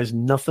you guys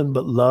nothing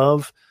but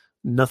love,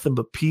 nothing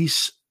but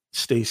peace.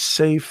 Stay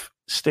safe.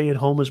 Stay at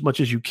home as much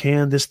as you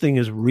can. This thing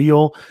is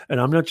real, and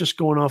I'm not just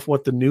going off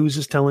what the news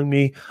is telling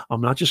me.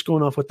 I'm not just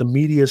going off what the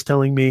media is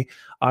telling me.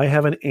 I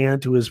have an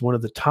aunt who is one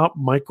of the top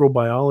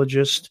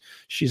microbiologists.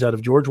 She's out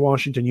of George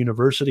Washington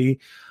University,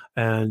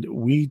 and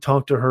we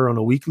talk to her on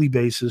a weekly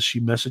basis.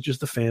 She messages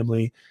the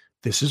family.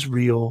 This is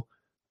real.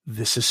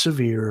 This is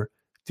severe.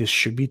 This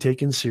should be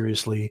taken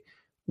seriously.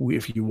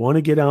 If you want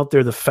to get out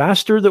there, the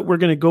faster that we're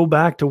going to go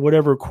back to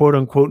whatever quote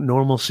unquote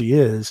normalcy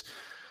is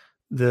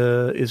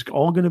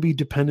all going to be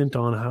dependent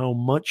on how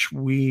much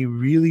we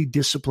really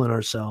discipline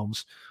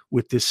ourselves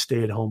with this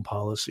stay-at-home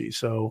policy.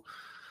 So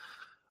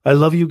I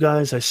love you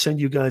guys. I send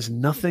you guys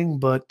nothing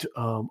but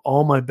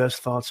all my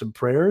best thoughts and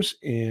prayers,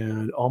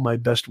 and all my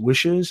best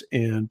wishes.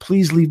 And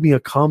please leave me a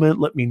comment.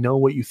 Let me know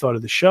what you thought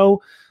of the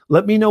show.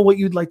 Let me know what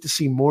you'd like to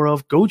see more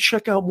of. Go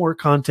check out more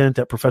content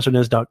at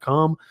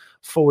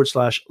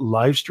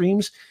professornez.com/live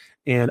streams.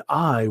 And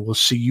I will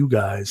see you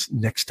guys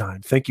next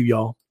time. Thank you,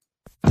 y'all.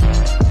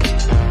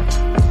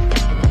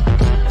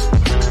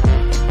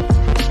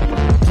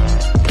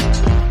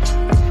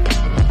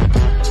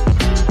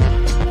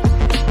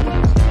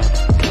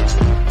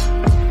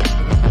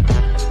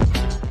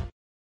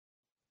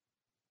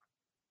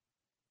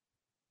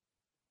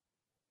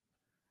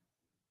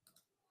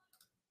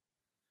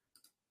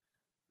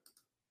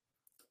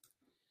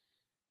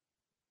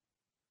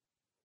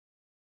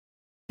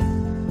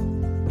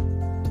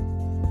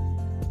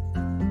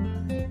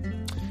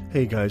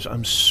 Hey guys,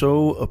 I'm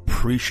so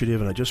appreciative,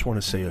 and I just want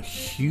to say a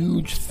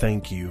huge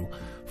thank you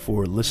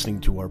for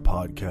listening to our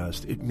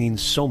podcast. It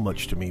means so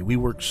much to me. We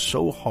work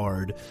so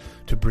hard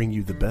to bring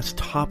you the best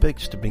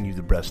topics, to bring you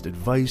the best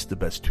advice, the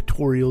best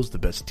tutorials, the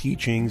best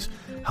teachings,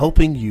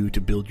 helping you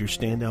to build your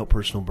standout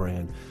personal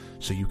brand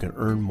so you can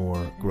earn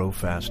more, grow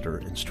faster,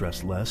 and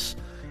stress less.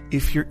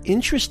 If you're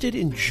interested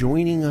in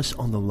joining us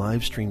on the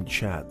live stream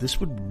chat, this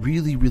would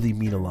really, really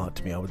mean a lot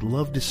to me. I would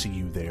love to see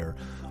you there.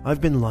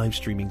 I've been live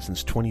streaming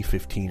since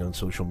 2015 on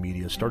social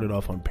media. Started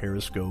off on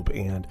Periscope,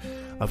 and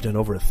I've done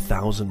over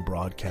 1,000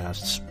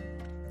 broadcasts.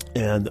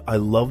 And I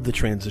love the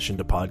transition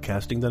to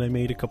podcasting that I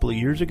made a couple of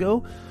years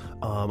ago.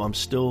 I'm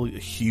still a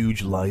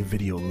huge live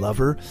video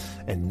lover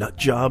and nut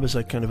job, as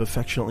I kind of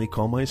affectionately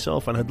call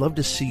myself, and I'd love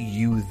to see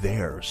you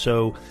there.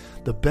 So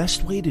the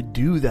best way to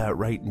do that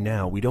right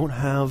now, we don't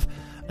have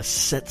a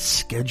set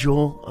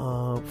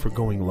schedule for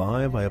going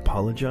live. I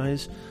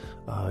apologize.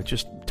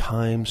 Just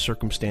time,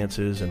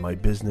 circumstances, and my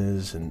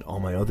business and all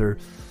my other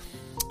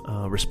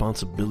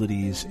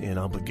responsibilities and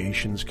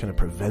obligations kind of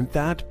prevent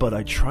that, but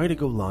I try to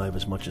go live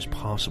as much as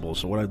possible.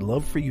 So what I'd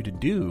love for you to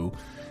do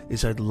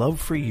is I'd love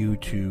for you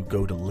to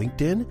go to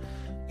LinkedIn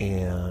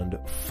and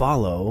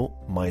follow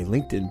my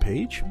LinkedIn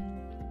page.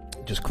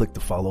 Just click the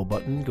follow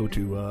button, go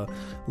to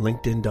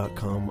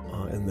linkedin.com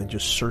and then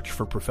just search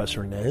for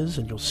Professor Nez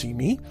and you'll see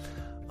me.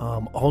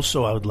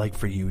 Also, I would like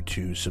for you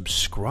to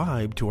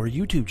subscribe to our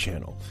YouTube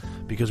channel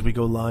because we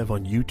go live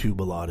on YouTube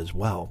a lot as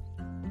well.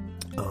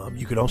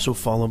 You can also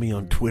follow me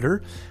on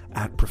Twitter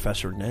at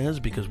Professor Nez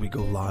because we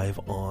go live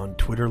on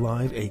Twitter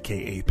Live,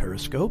 aka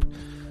Periscope.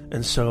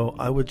 And so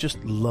I would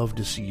just love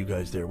to see you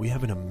guys there. We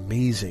have an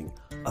amazing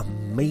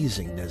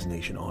Nez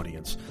Nation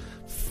audience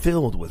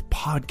filled with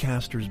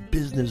podcasters,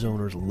 business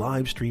owners,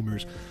 live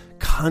streamers,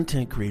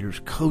 content creators,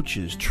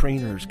 coaches,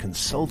 trainers,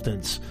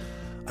 consultants.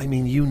 I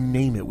mean, you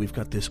name it. We've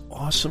got this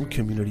awesome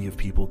community of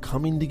people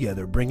coming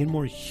together, bringing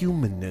more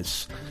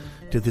humanness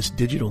to this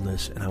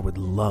digitalness, and I would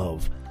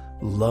love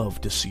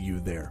to see you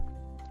there.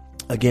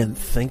 Again,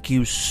 thank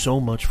you so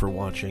much for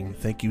watching.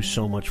 Thank you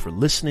so much for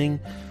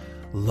listening.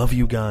 Love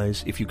you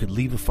guys. If you could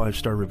leave a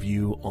 5-star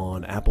review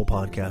on Apple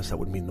Podcasts, that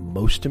would mean the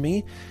most to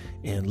me.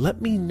 And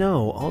let me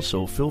know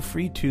also, feel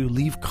free to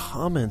leave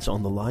comments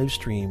on the live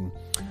stream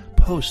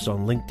posts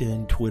on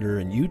LinkedIn, Twitter,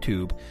 and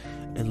YouTube.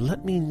 And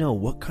let me know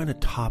what kind of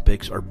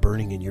topics are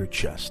burning in your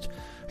chest.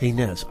 Hey,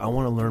 Nez, I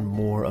want to learn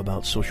more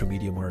about social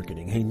media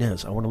marketing. Hey,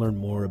 Nez, I want to learn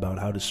more about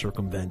how to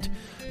circumvent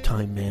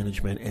time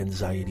management,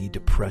 anxiety,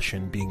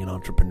 depression, being an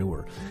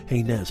entrepreneur.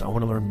 Hey, Nez, I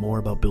want to learn more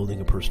about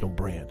building a personal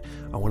brand.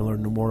 I want to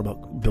learn more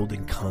about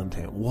building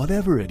content.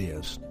 Whatever it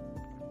is,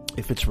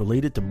 if it's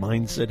related to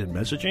mindset and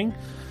messaging,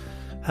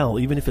 hell,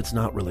 even if it's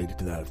not related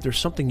to that, if there's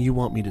something you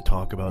want me to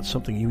talk about,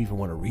 something you even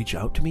want to reach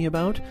out to me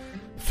about,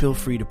 feel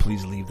free to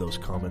please leave those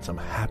comments. I'm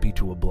happy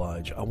to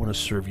oblige. I want to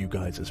serve you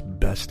guys as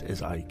best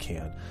as I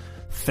can.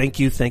 Thank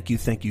you.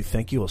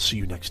 I'll see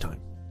you next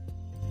time.